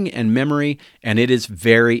 And it is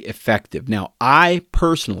very effective. Now, I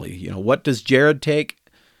personally, what does Jared take?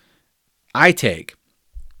 I take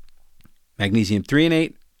magnesium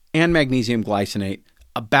threonate and magnesium glycinate,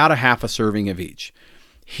 about a half a serving of each.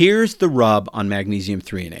 Here's the rub on magnesium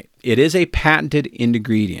threonate. It is a patented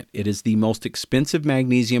ingredient. It is the most expensive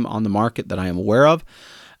magnesium on the market that I am aware of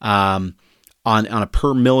on a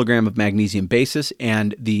per milligram of magnesium basis,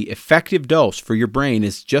 and the effective dose for your brain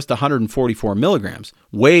is just 144 milligrams,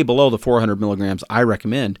 way below the 400 milligrams I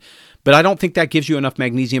recommend. But I don't think that gives you enough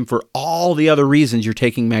magnesium for all the other reasons you're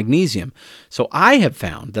taking magnesium. So I have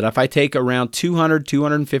found that if I take around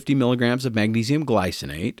 250 milligrams of magnesium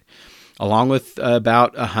glycinate, along with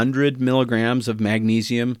about 100 milligrams of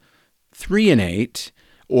magnesium threonate,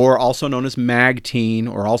 or also known as Magtene,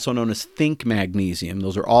 or also known as Think Magnesium.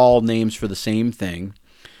 Those are all names for the same thing.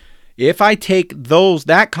 If I take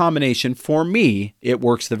that combination, for me, it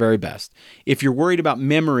works the very best. If you're worried about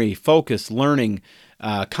memory, focus, learning,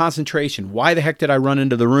 concentration, why the heck did I run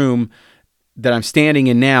into the room that I'm standing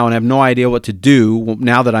in now and have no idea what to do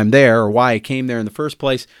now that I'm there, or why I came there in the first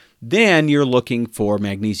place, then you're looking for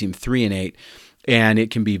magnesium threonate. And it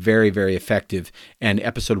can be very, very effective. And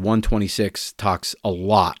episode 126 talks a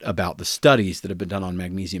lot about the studies that have been done on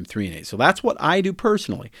magnesium threonate. So that's what I do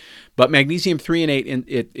personally. But magnesium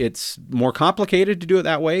threonate, it's more complicated to do it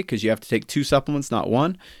that way because you have to take 2 supplements, not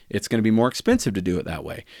 1. It's going to be more expensive to do it that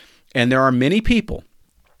way. And there are many people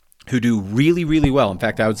who do really, really well. In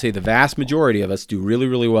fact, I would say the vast majority of us do really,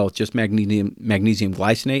 really well with just magnesium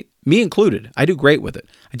glycinate, me included. I do great with it.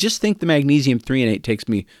 I just think the magnesium threonate takes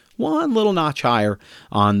me one little notch higher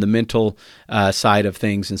on the mental side of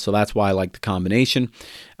things, and so that's why I like the combination.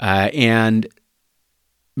 And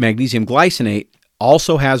magnesium glycinate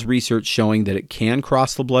also has research showing that it can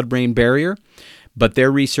cross the blood-brain barrier, but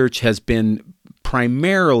their research has been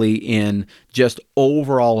primarily in just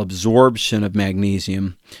overall absorption of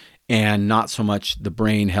magnesium and not so much the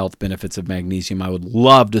brain health benefits of magnesium. I would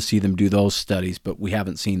love to see them do those studies, but we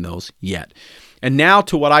haven't seen those yet. And now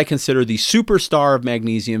to what I consider the superstar of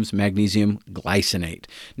magnesiums, magnesium glycinate.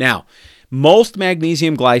 Now, most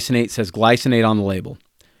magnesium glycinate says glycinate on the label.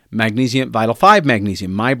 Magnesium Vital 5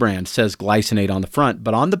 Magnesium, my brand, says glycinate on the front,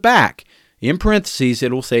 but on the back, in parentheses,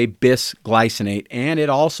 it will say bisglycinate, and it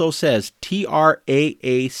also says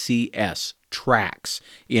TRAACS, TRAACS,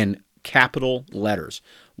 in capital letters.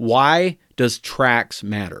 Why does TRAACS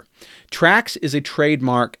matter? TRAACS is a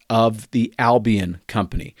trademark of the Albion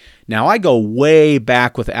Company. Now, I go way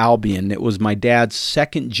back with Albion. It was my dad's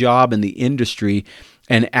second job in the industry,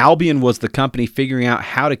 and Albion was the company figuring out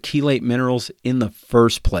how to chelate minerals in the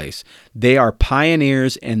first place. They are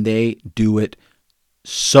pioneers, and they do it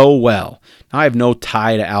so well. Now, I have no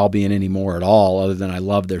tie to Albion anymore at all, other than I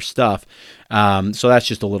love their stuff. So that's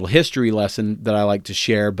just a little history lesson that I like to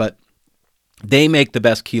share, but they make the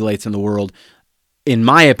best chelates in the world, in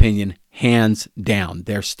my opinion, hands down.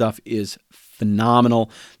 Their stuff is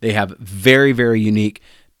phenomenal. They have very, very unique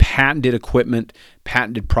patented equipment,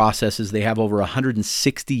 patented processes. They have over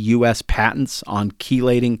 160 U.S. patents on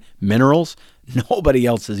chelating minerals. Nobody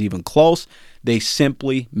else is even close. They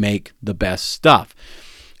simply make the best stuff.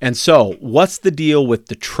 And so, what's the deal with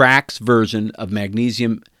the TRAACS version of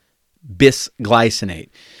magnesium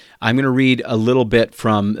bisglycinate? I'm going to read a little bit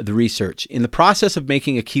from the research. In the process of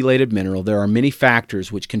making a chelated mineral, there are many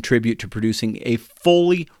factors which contribute to producing a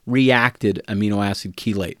fully reacted amino acid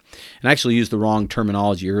chelate. And I actually used the wrong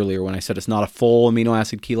terminology earlier when I said it's not a full amino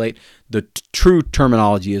acid chelate. The true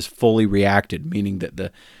terminology is fully reacted, meaning that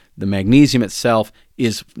the magnesium itself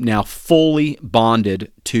is now fully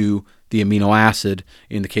bonded to the amino acid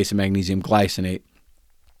in the case of magnesium glycinate,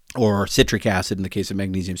 or citric acid in the case of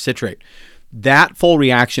magnesium citrate. That full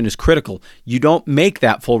reaction is critical. You don't make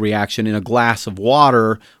that full reaction in a glass of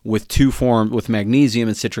water with with magnesium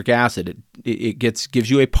and citric acid. It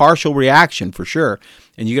gives you a partial reaction for sure,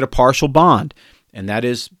 and you get a partial bond, and that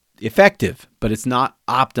is effective, but it's not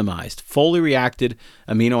optimized. Fully reacted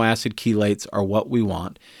amino acid chelates are what we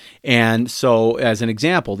want. And so, as an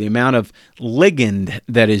example, the amount of ligand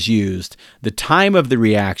that is used, the time of the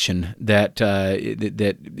reaction that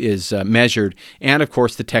is measured, and of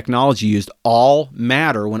course the technology used all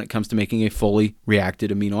matter when it comes to making a fully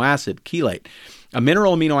reacted amino acid chelate. A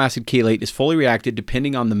mineral amino acid chelate is fully reacted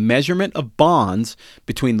depending on the measurement of bonds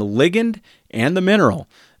between the ligand and the mineral.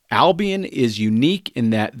 Albion is unique in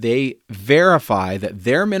that they verify that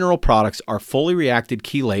their mineral products are fully reacted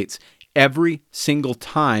chelates every single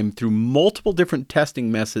time through multiple different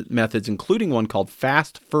testing methods, including one called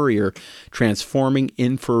Fast Fourier Transforming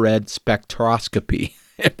Infrared Spectroscopy.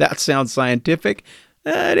 If that sounds scientific,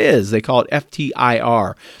 it is. They call it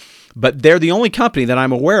FTIR. But they're the only company that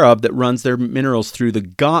I'm aware of that runs their minerals through the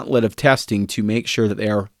gauntlet of testing to make sure that they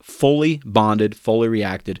are fully bonded, fully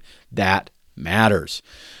reacted. That matters.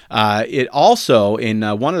 It also, in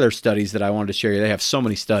one of their studies that I wanted to share, they have so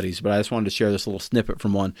many studies, but I just wanted to share this little snippet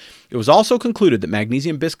from one. It was also concluded that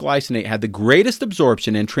magnesium bisglycinate had the greatest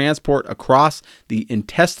absorption and transport across the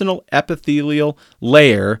intestinal epithelial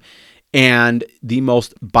layer and the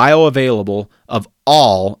most bioavailable of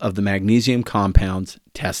all of the magnesium compounds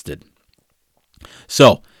tested.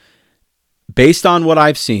 So, based on what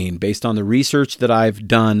I've seen, based on the research that I've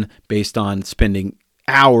done, based on spending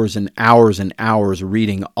hours and hours and hours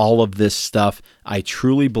reading all of this stuff, I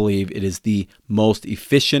truly believe it is the most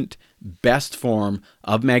efficient best form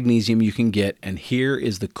of magnesium you can get, and here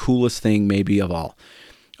is the coolest thing maybe of all.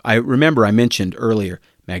 I mentioned earlier,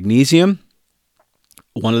 magnesium,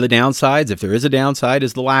 one of the downsides, if there is a downside,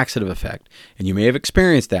 is the laxative effect. And you may have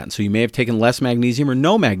experienced that. And so you may have taken less magnesium or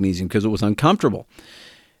no magnesium because it was uncomfortable.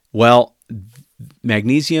 Well,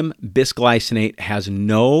 magnesium bisglycinate has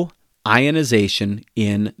no ionization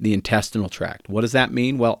in the intestinal tract. What does that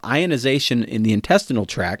mean? Well, ionization in the intestinal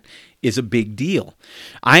tract is a big deal.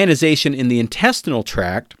 Ionization in the intestinal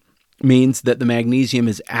tract means that the magnesium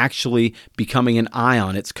is actually becoming an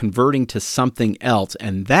ion. It's converting to something else,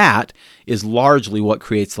 and that is largely what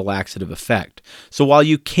creates the laxative effect. So while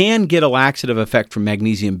you can get a laxative effect from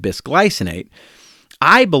magnesium bisglycinate,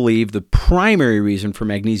 I believe the primary reason for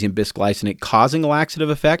magnesium bisglycinate causing a laxative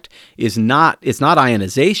effect it's not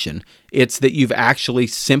ionization. It's that you've actually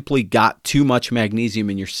simply got too much magnesium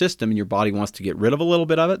in your system and your body wants to get rid of a little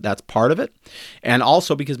bit of it. That's part of it. And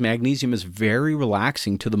also because magnesium is very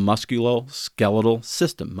relaxing to the musculoskeletal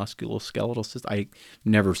system. Musculoskeletal system. I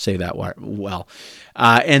never say that well.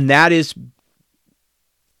 And that is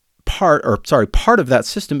part of that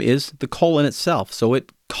system is the colon itself. So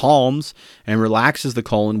it calms and relaxes the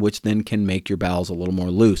colon, which then can make your bowels a little more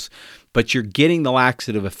loose. But you're getting the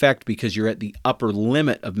laxative effect because you're at the upper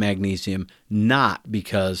limit of magnesium, not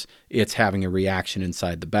because it's having a reaction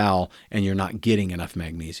inside the bowel and you're not getting enough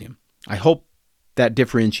magnesium. I hope that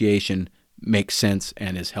differentiation makes sense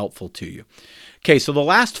and is helpful to you. Okay, so the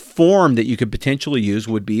last form that you could potentially use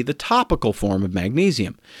would be the topical form of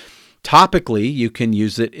magnesium. Topically, you can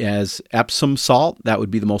use it as Epsom salt. That would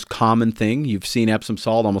be the most common thing. You've seen Epsom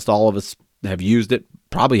salt. Almost all of us have used it,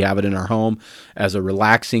 probably have it in our home as a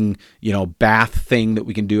relaxing, bath thing that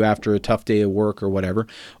we can do after a tough day of work or whatever.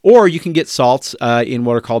 Or you can get salts in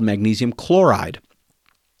what are called magnesium chloride.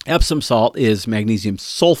 Epsom salt is magnesium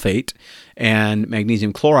sulfate, and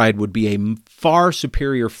magnesium chloride would be a far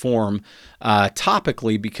superior form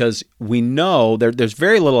topically because we know there's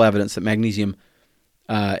very little evidence that magnesium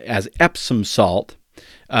as Epsom salt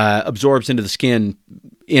absorbs into the skin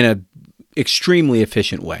in an extremely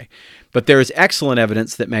efficient way. But there is excellent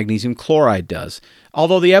evidence that magnesium chloride does.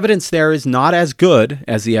 Although the evidence there is not as good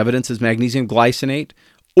as the evidence as magnesium glycinate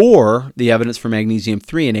or the evidence for magnesium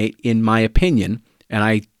threonate, in my opinion. And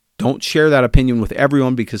I don't share that opinion with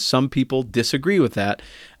everyone because some people disagree with that.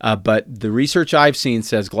 But the research I've seen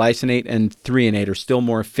says glycinate and threonate are still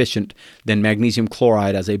more efficient than magnesium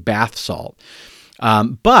chloride as a bath salt.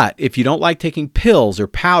 But if you don't like taking pills or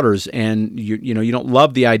powders and you don't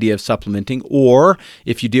love the idea of supplementing, or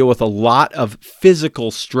if you deal with a lot of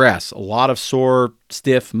physical stress, a lot of sore,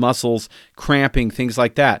 stiff muscles, cramping, things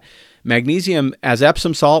like that, magnesium as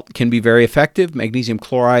Epsom salt can be very effective. Magnesium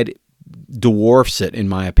chloride dwarfs it, in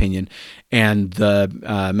my opinion. And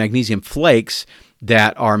the magnesium flakes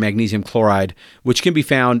that are magnesium chloride, which can be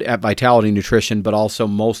found at Vitality Nutrition, but also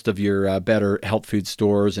most of your better health food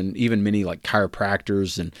stores, and even many like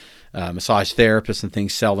chiropractors and massage therapists and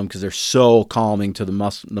things sell them because they're so calming to the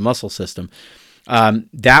muscle system.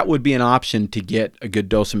 That would be an option to get a good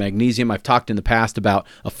dose of magnesium. I've talked in the past about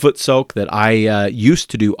a foot soak that I used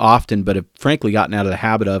to do often, but have frankly gotten out of the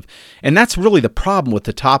habit of. And that's really the problem with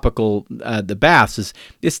the topical, the baths, is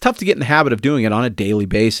it's tough to get in the habit of doing it on a daily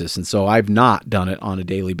basis. And so I've not done it on a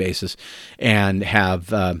daily basis and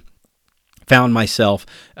have found myself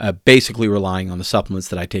basically relying on the supplements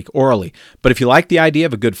that I take orally. But if you like the idea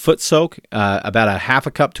of a good foot soak, about a half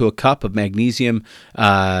a cup to a cup of magnesium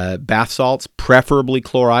bath salts, preferably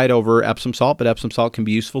chloride over Epsom salt, but Epsom salt can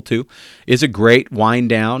be useful too, is a great wind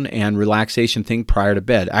down and relaxation thing prior to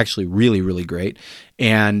bed. Actually really, really great.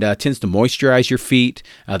 And tends to moisturize your feet,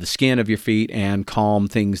 the skin of your feet, and calm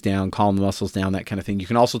things down, calm the muscles down, that kind of thing. You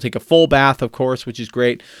can also take a full bath, of course, which is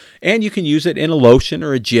great. And you can use it in a lotion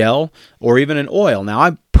or a gel or even an oil. Now,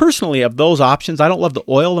 I personally, of those options, I don't love the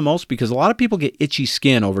oil the most because a lot of people get itchy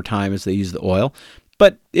skin over time as they use the oil.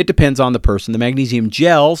 But it depends on the person. The magnesium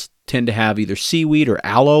gels tend to have either seaweed or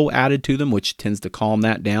aloe added to them, which tends to calm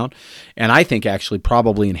that down. And I think actually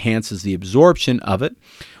probably enhances the absorption of it.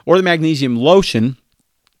 Or the magnesium lotion,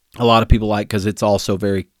 a lot of people like because it's also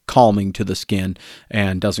very calming to the skin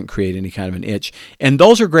and doesn't create any kind of an itch. And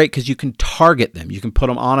those are great because you can target them. You can put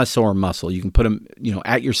them on a sore muscle. You can put them,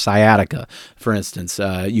 at your sciatica, for instance.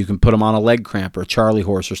 You can put them on a leg cramp or a Charlie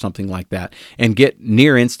horse or something like that and get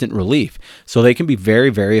near instant relief. So they can be very,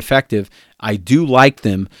 very effective. I do like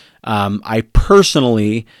them. I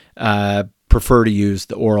personally prefer to use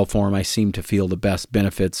the oral form. I seem to feel the best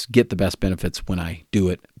benefits, get the best benefits when I do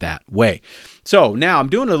it that way. So now I'm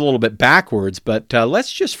doing it a little bit backwards, but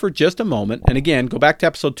let's just for just a moment, and again, go back to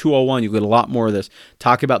episode 201. You'll get a lot more of this.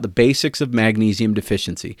 Talk about the basics of magnesium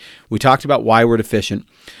deficiency. We talked about why we're deficient.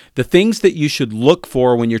 The things that you should look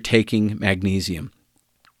for when you're taking magnesium.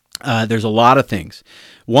 There's a lot of things.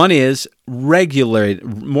 One is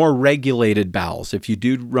more regulated bowels. If you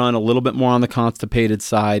do run a little bit more on the constipated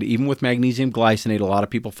side, even with magnesium glycinate, a lot of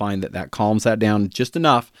people find that calms that down just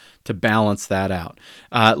enough to balance that out.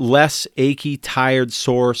 Less achy, tired,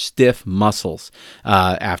 sore, stiff muscles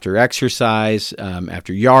after exercise,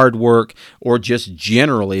 after yard work, or just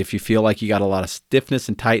generally if you feel like you got a lot of stiffness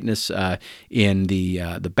and tightness in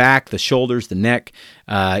the back, the shoulders, the neck,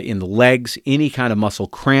 in the legs, any kind of muscle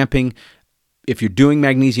cramping. If you're doing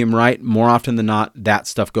magnesium right, more often than not, that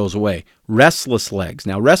stuff goes away. Restless legs.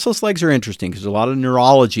 Now, restless legs are interesting because there's a lot of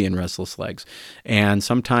neurology in restless legs. And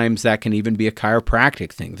sometimes that can even be a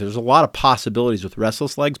chiropractic thing. There's a lot of possibilities with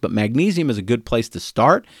restless legs, but magnesium is a good place to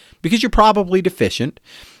start because you're probably deficient.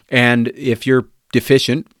 And if you're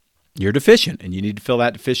deficient, you're deficient, and you need to fill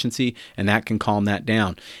that deficiency, and that can calm that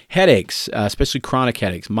down. Headaches, especially chronic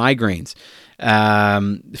headaches, migraines,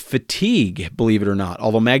 fatigue, believe it or not.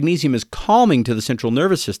 Although magnesium is calming to the central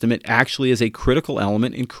nervous system, it actually is a critical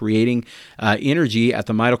element in creating energy at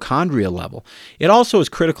the mitochondria level. It also is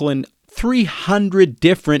critical in 300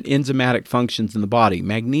 different enzymatic functions in the body.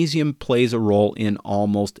 Magnesium plays a role in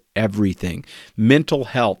almost everything. Mental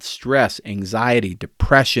health, stress, anxiety,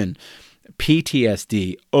 depression,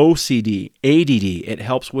 PTSD, OCD, ADD. It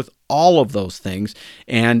helps with all of those things,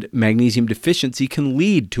 and magnesium deficiency can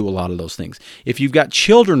lead to a lot of those things. If you've got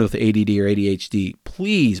children with ADD or ADHD,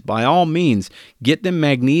 please, by all means, get them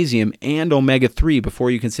magnesium and omega-3 before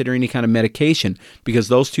you consider any kind of medication, because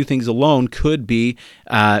those two things alone could be,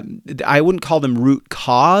 I wouldn't call them root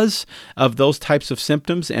cause of those types of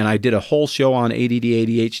symptoms, and I did a whole show on ADD,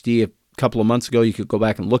 ADHD a couple of months ago you could go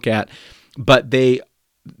back and look at, but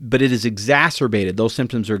it is exacerbated. Those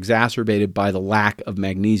symptoms are exacerbated by the lack of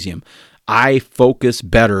magnesium. I focus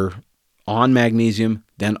better on magnesium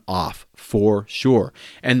than off, for sure.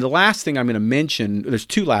 And the last thing I'm going to mention, there's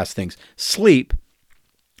two last things. Sleep.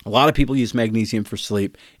 A lot of people use magnesium for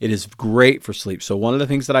sleep. It is great for sleep. So one of the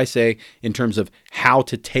things that I say in terms of how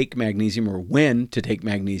to take magnesium or when to take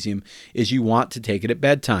magnesium is you want to take it at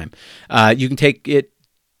bedtime. You can take it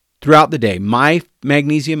throughout the day. My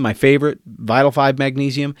magnesium, my favorite, Vital 5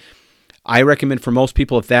 magnesium, I recommend for most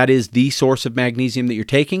people, if that is the source of magnesium that you're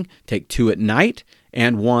taking, take 2 at night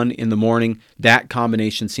and 1 in the morning. That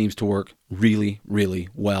combination seems to work really, really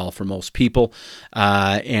well for most people.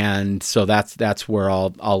 And so that's where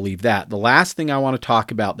I'll leave that. The last thing I want to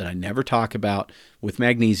talk about that I never talk about with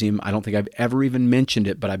magnesium, I don't think I've ever even mentioned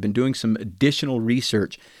it, but I've been doing some additional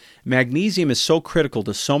research. Magnesium is so critical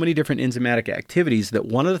to so many different enzymatic activities that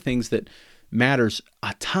one of the things that matters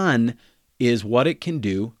a ton is what it can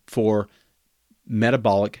do for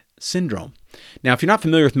metabolic syndrome. Now, if you're not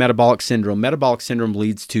familiar with metabolic syndrome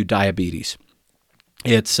leads to diabetes.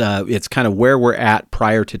 It's kind of where we're at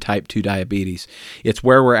prior to type 2 diabetes. It's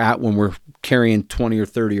where we're at when we're carrying 20 or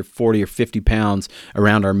 30 or 40 or 50 pounds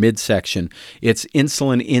around our midsection. It's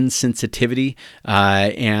insulin insensitivity,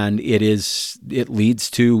 and it leads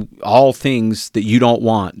to all things that you don't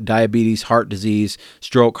want: diabetes, heart disease,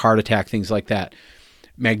 stroke, heart attack, things like that.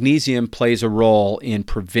 Magnesium plays a role in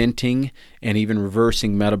preventing and even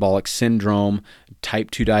reversing metabolic syndrome,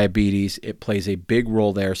 type 2 diabetes. It plays a big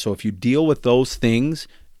role there. So if you deal with those things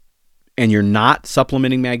and you're not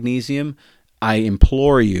supplementing magnesium, I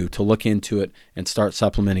implore you to look into it and start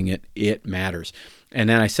supplementing it. It matters. And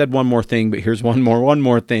then I said one more thing, but here's one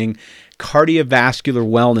more thing. Cardiovascular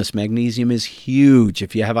wellness. Magnesium is huge.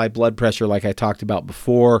 If you have high blood pressure, like I talked about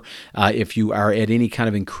before, if you are at any kind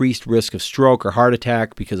of increased risk of stroke or heart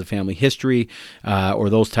attack because of family history or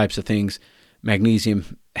those types of things,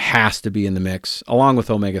 magnesium has to be in the mix, along with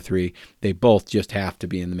omega-3. They both just have to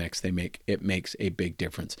be in the mix. It makes a big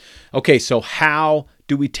difference. Okay, so how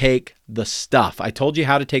do we take the stuff? I told you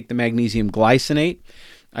how to take the magnesium glycinate.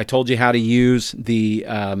 I told you how to use the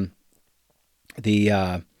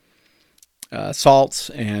salts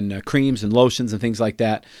and creams and lotions and things like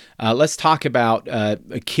that. Let's talk about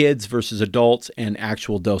kids versus adults and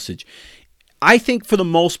actual dosage. I think for the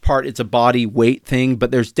most part, it's a body weight thing,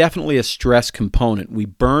 but there's definitely a stress component. We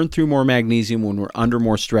burn through more magnesium when we're under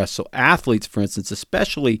more stress. So athletes, for instance,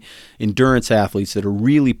 especially endurance athletes that are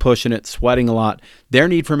really pushing it, sweating a lot, their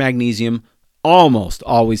need for magnesium almost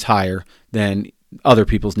always higher than other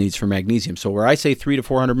people's needs for magnesium. So where I say 300 to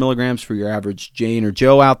 400 milligrams for your average Jane or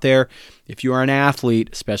Joe out there, if you are an athlete,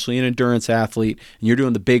 especially an endurance athlete, and you're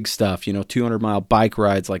doing the big stuff, 200-mile bike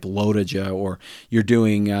rides like Lotaja, or you're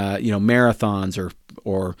doing, marathons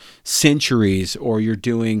or centuries, or you're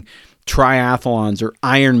doing triathlons or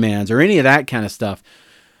Ironmans or any of that kind of stuff,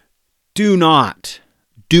 do not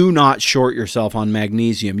short yourself on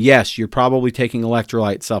magnesium. Yes, you're probably taking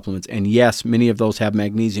electrolyte supplements, and yes, many of those have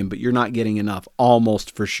magnesium, but you're not getting enough,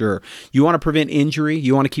 almost for sure. You want to prevent injury.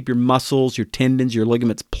 You want to keep your muscles, your tendons, your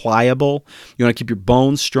ligaments pliable. You want to keep your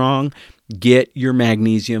bones strong. Get your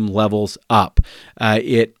magnesium levels up.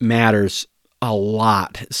 It matters a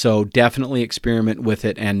lot. So definitely experiment with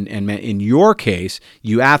it. And in your case,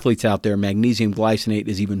 you athletes out there, magnesium glycinate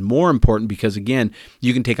is even more important because, again,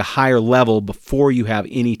 you can take a higher level before you have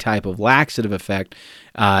any type of laxative effect.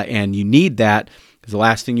 And you need that because the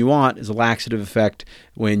last thing you want is a laxative effect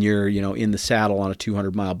when you're, in the saddle on a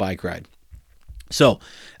 200-mile bike ride. So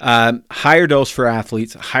higher dose for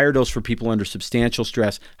athletes, higher dose for people under substantial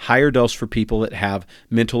stress, higher dose for people that have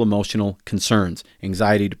mental emotional concerns,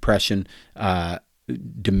 anxiety, depression,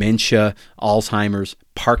 dementia, Alzheimer's,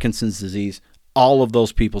 Parkinson's disease. All of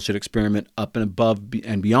those people should experiment up and above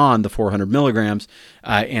and beyond the 400 milligrams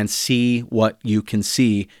and see what you can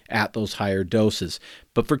see at those higher doses.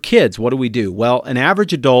 But for kids, what do we do? Well, an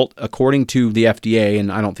average adult, according to the FDA,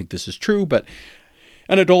 and I don't think this is true, but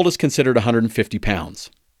an adult is considered 150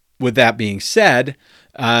 pounds. With that being said,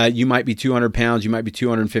 you might be 200 pounds, you might be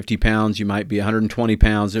 250 pounds, you might be 120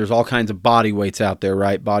 pounds. There's all kinds of body weights out there,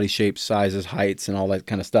 right? Body shapes, sizes, heights, and all that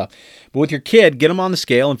kind of stuff. But with your kid, get them on the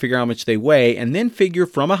scale and figure out how much they weigh, and then figure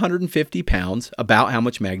from 150 pounds about how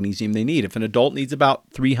much magnesium they need. If an adult needs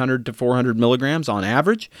about 300 to 400 milligrams on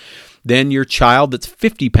average, then your child that's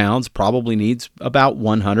 50 pounds probably needs about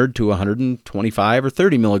 100 to 125 or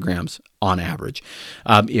 30 milligrams on average.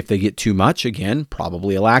 If they get too much, again,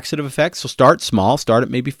 probably a laxative effect. So start small. Start at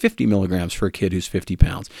maybe 50 milligrams for a kid who's 50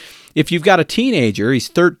 pounds. If you've got a teenager, he's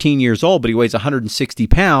 13 years old, but he weighs 160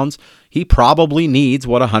 pounds, he probably needs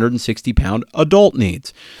what a 160-pound adult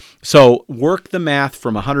needs. So work the math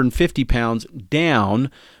from 150 pounds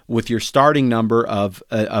down with your starting number of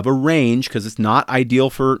a range, because it's not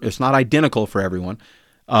identical for everyone,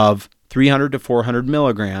 of 300 to 400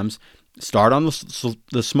 milligrams. Start on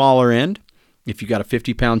the smaller end. If you've got a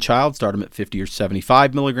 50-pound child, start them at 50 or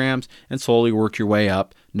 75 milligrams and slowly work your way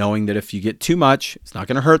up, knowing that if you get too much, it's not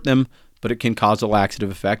going to hurt them, but it can cause a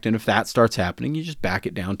laxative effect. And if that starts happening, you just back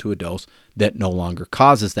it down to a dose that no longer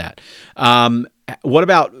causes that. What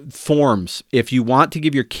about forms? If you want to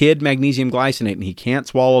give your kid magnesium glycinate and he can't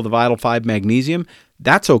swallow the Vital 5 magnesium,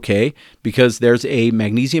 that's okay, because there's a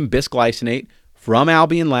magnesium bisglycinate from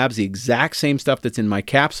Albion Labs. The exact same stuff that's in my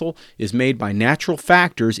capsule is made by Natural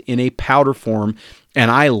Factors in a powder form,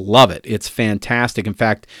 and I love it. It's fantastic. In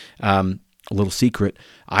fact, a little secret,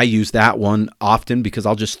 I use that one often because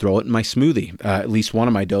I'll just throw it in my smoothie, at least one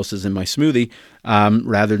of my doses in my smoothie,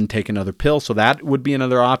 rather than take another pill. So that would be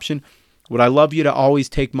another option. Would I love you to always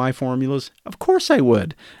take my formulas? Of course I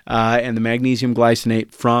would. And the magnesium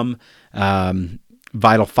glycinate from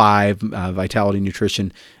Vital 5 Vitality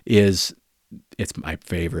Nutrition it's my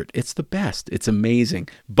favorite. It's the best. It's amazing.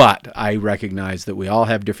 But I recognize that we all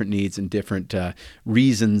have different needs and different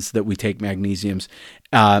reasons that we take magnesiums.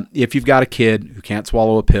 If you've got a kid who can't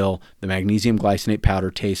swallow a pill, the magnesium glycinate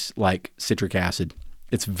powder tastes like citric acid.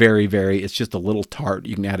 It's it's just a little tart.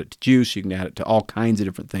 You can add it to juice. You can add it to all kinds of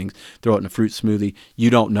different things. Throw it in a fruit smoothie. You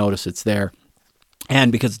don't notice it's there.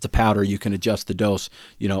 And because it's a powder, you can adjust the dose,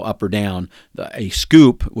 up or down. A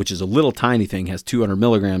scoop, which is a little tiny thing, has 200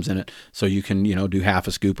 milligrams in it. So you can, do half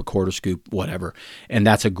a scoop, a quarter scoop, whatever. And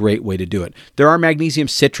that's a great way to do it. There are magnesium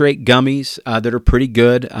citrate gummies that are pretty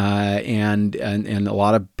good. And a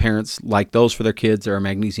lot of parents like those for their kids. There are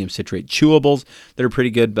magnesium citrate chewables that are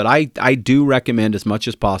pretty good. But I do recommend, as much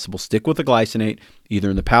as possible, stick with the glycinate,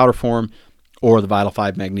 either in the powder form or the Vital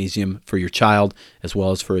 5 magnesium for your child, as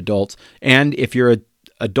well as for adults. And if you're an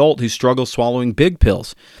adult who struggles swallowing big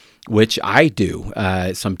pills, which I do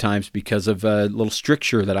sometimes because of a little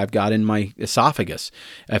stricture that I've got in my esophagus,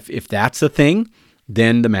 if that's the thing,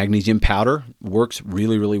 then the magnesium powder works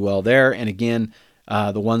really, really well there. And again,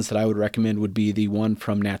 the ones that I would recommend would be the one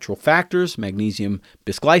from Natural Factors, magnesium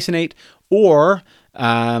bisglycinate, or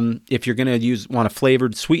if you're going to want a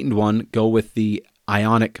flavored, sweetened one, go with the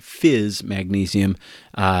Ionic Fizz magnesium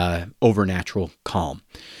over Natural Calm.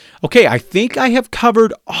 Okay, I think I have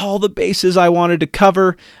covered all the bases I wanted to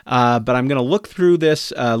cover, but I'm going to look through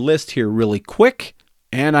this list here really quick,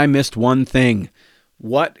 and I missed one thing.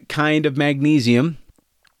 What kind of magnesium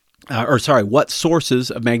what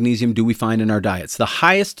sources of magnesium do we find in our diets? The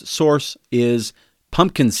highest source is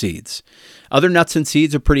pumpkin seeds. Other nuts and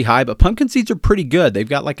seeds are pretty high, but pumpkin seeds are pretty good. They've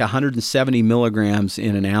got like 170 milligrams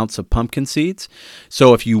in an ounce of pumpkin seeds.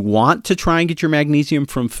 So if you want to try and get your magnesium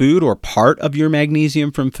from food or part of your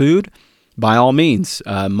magnesium from food, by all means,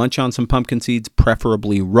 munch on some pumpkin seeds,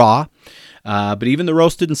 preferably raw. But even the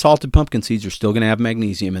roasted and salted pumpkin seeds are still going to have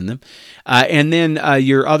magnesium in them. And then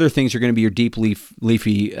your other things are going to be your deep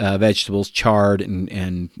leafy vegetables, chard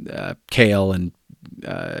and kale, and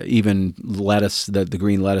even lettuce. The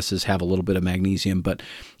green lettuces have a little bit of magnesium. But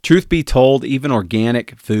truth be told, even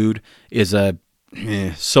organic food is a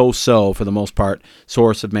so-so for the most part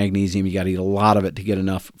source of magnesium. You got to eat a lot of it to get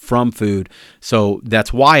enough from food. So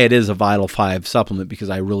that's why it is a Vital 5 supplement, because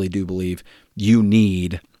I really do believe you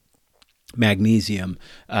need magnesium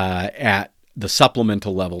at the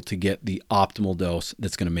supplemental level to get the optimal dose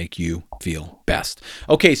that's going to make you feel best.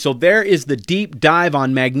 Okay, so there is the deep dive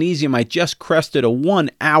on magnesium. I just crested a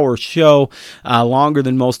 1-hour show, longer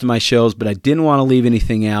than most of my shows, but I didn't want to leave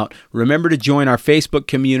anything out. Remember to join our Facebook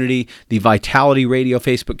community, the Vitality Radio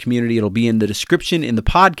Facebook community. It'll be in the description in the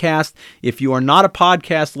podcast. If you are not a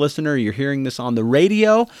podcast listener, you're hearing this on the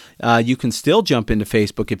radio, you can still jump into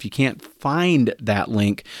Facebook. If you can't find that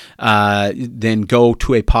link, then go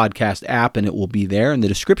to a podcast app and it will be there in the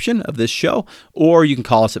description of this show, or you can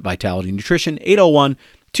call us at Vitality Nutrition,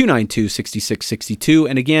 801-292-6662.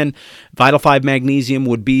 And again, Vital 5 Magnesium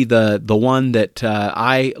would be the one that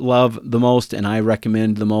I love the most and I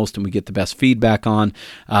recommend the most and we get the best feedback on,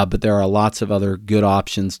 but there are lots of other good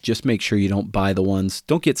options. Just make sure you don't buy the ones.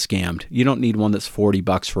 Don't get scammed. You don't need one that's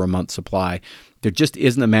 $40 for a month's supply. There just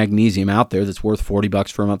isn't a magnesium out there that's worth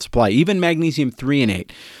 $40 for a month's supply. Even magnesium 3-8,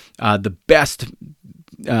 the best,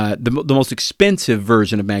 the most expensive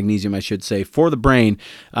version of magnesium, I should say, for the brain,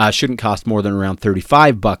 shouldn't cost more than around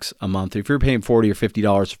 $35 a month. If you're paying $40 or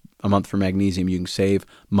 $50 a month for magnesium, you can save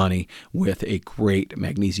money with a great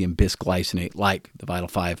magnesium bisglycinate like the Vital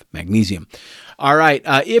 5 Magnesium. All right,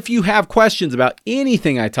 if you have questions about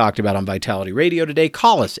anything I talked about on Vitality Radio today,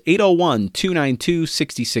 call us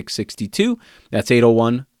 801-292-6662. That's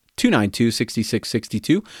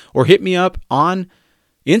 801-292-6662. Or hit me up on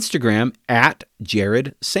Instagram at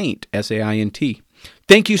Jared Saint, S-A-I-N-T.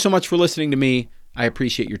 Thank you so much for listening to me. I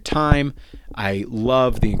appreciate your time. I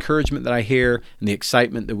love the encouragement that I hear and the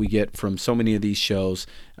excitement that we get from so many of these shows.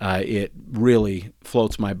 It really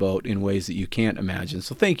floats my boat in ways that you can't imagine.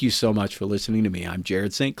 So thank you so much for listening to me. I'm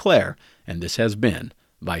Jared St. Clair, and this has been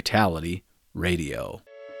Vitality Radio.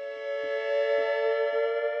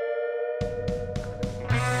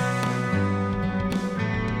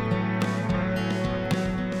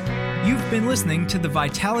 You've been listening to the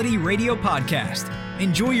Vitality Radio Podcast.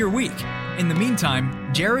 Enjoy your week. In the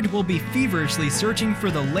meantime, Jared will be feverishly searching for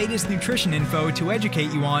the latest nutrition info to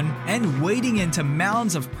educate you on and wading into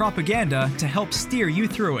mounds of propaganda to help steer you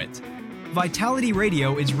through it. Vitality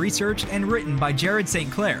Radio is researched and written by Jared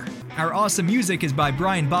St. Clair. Our awesome music is by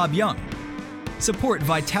Brian Bob Young. Support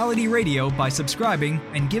Vitality Radio by subscribing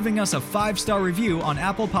and giving us a 5-star review on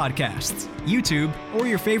Apple Podcasts, YouTube, or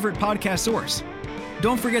your favorite podcast source.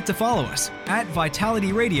 Don't forget to follow us at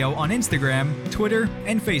Vitality Radio on Instagram, Twitter,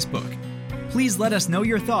 and Facebook. Please let us know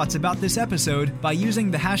your thoughts about this episode by using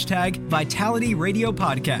the hashtag Vitality Radio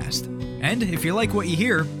Podcast. And if you like what you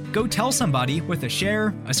hear, go tell somebody with a share,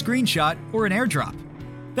 a screenshot, or an airdrop.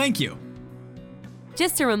 Thank you.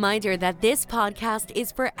 Just a reminder that this podcast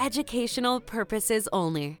is for educational purposes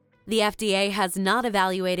only. The FDA has not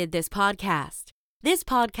evaluated this podcast. This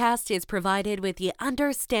podcast is provided with the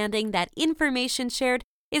understanding that information shared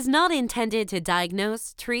is not intended to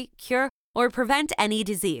diagnose, treat, cure, or prevent any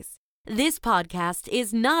disease. This podcast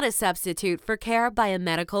is not a substitute for care by a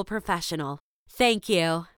medical professional. Thank you.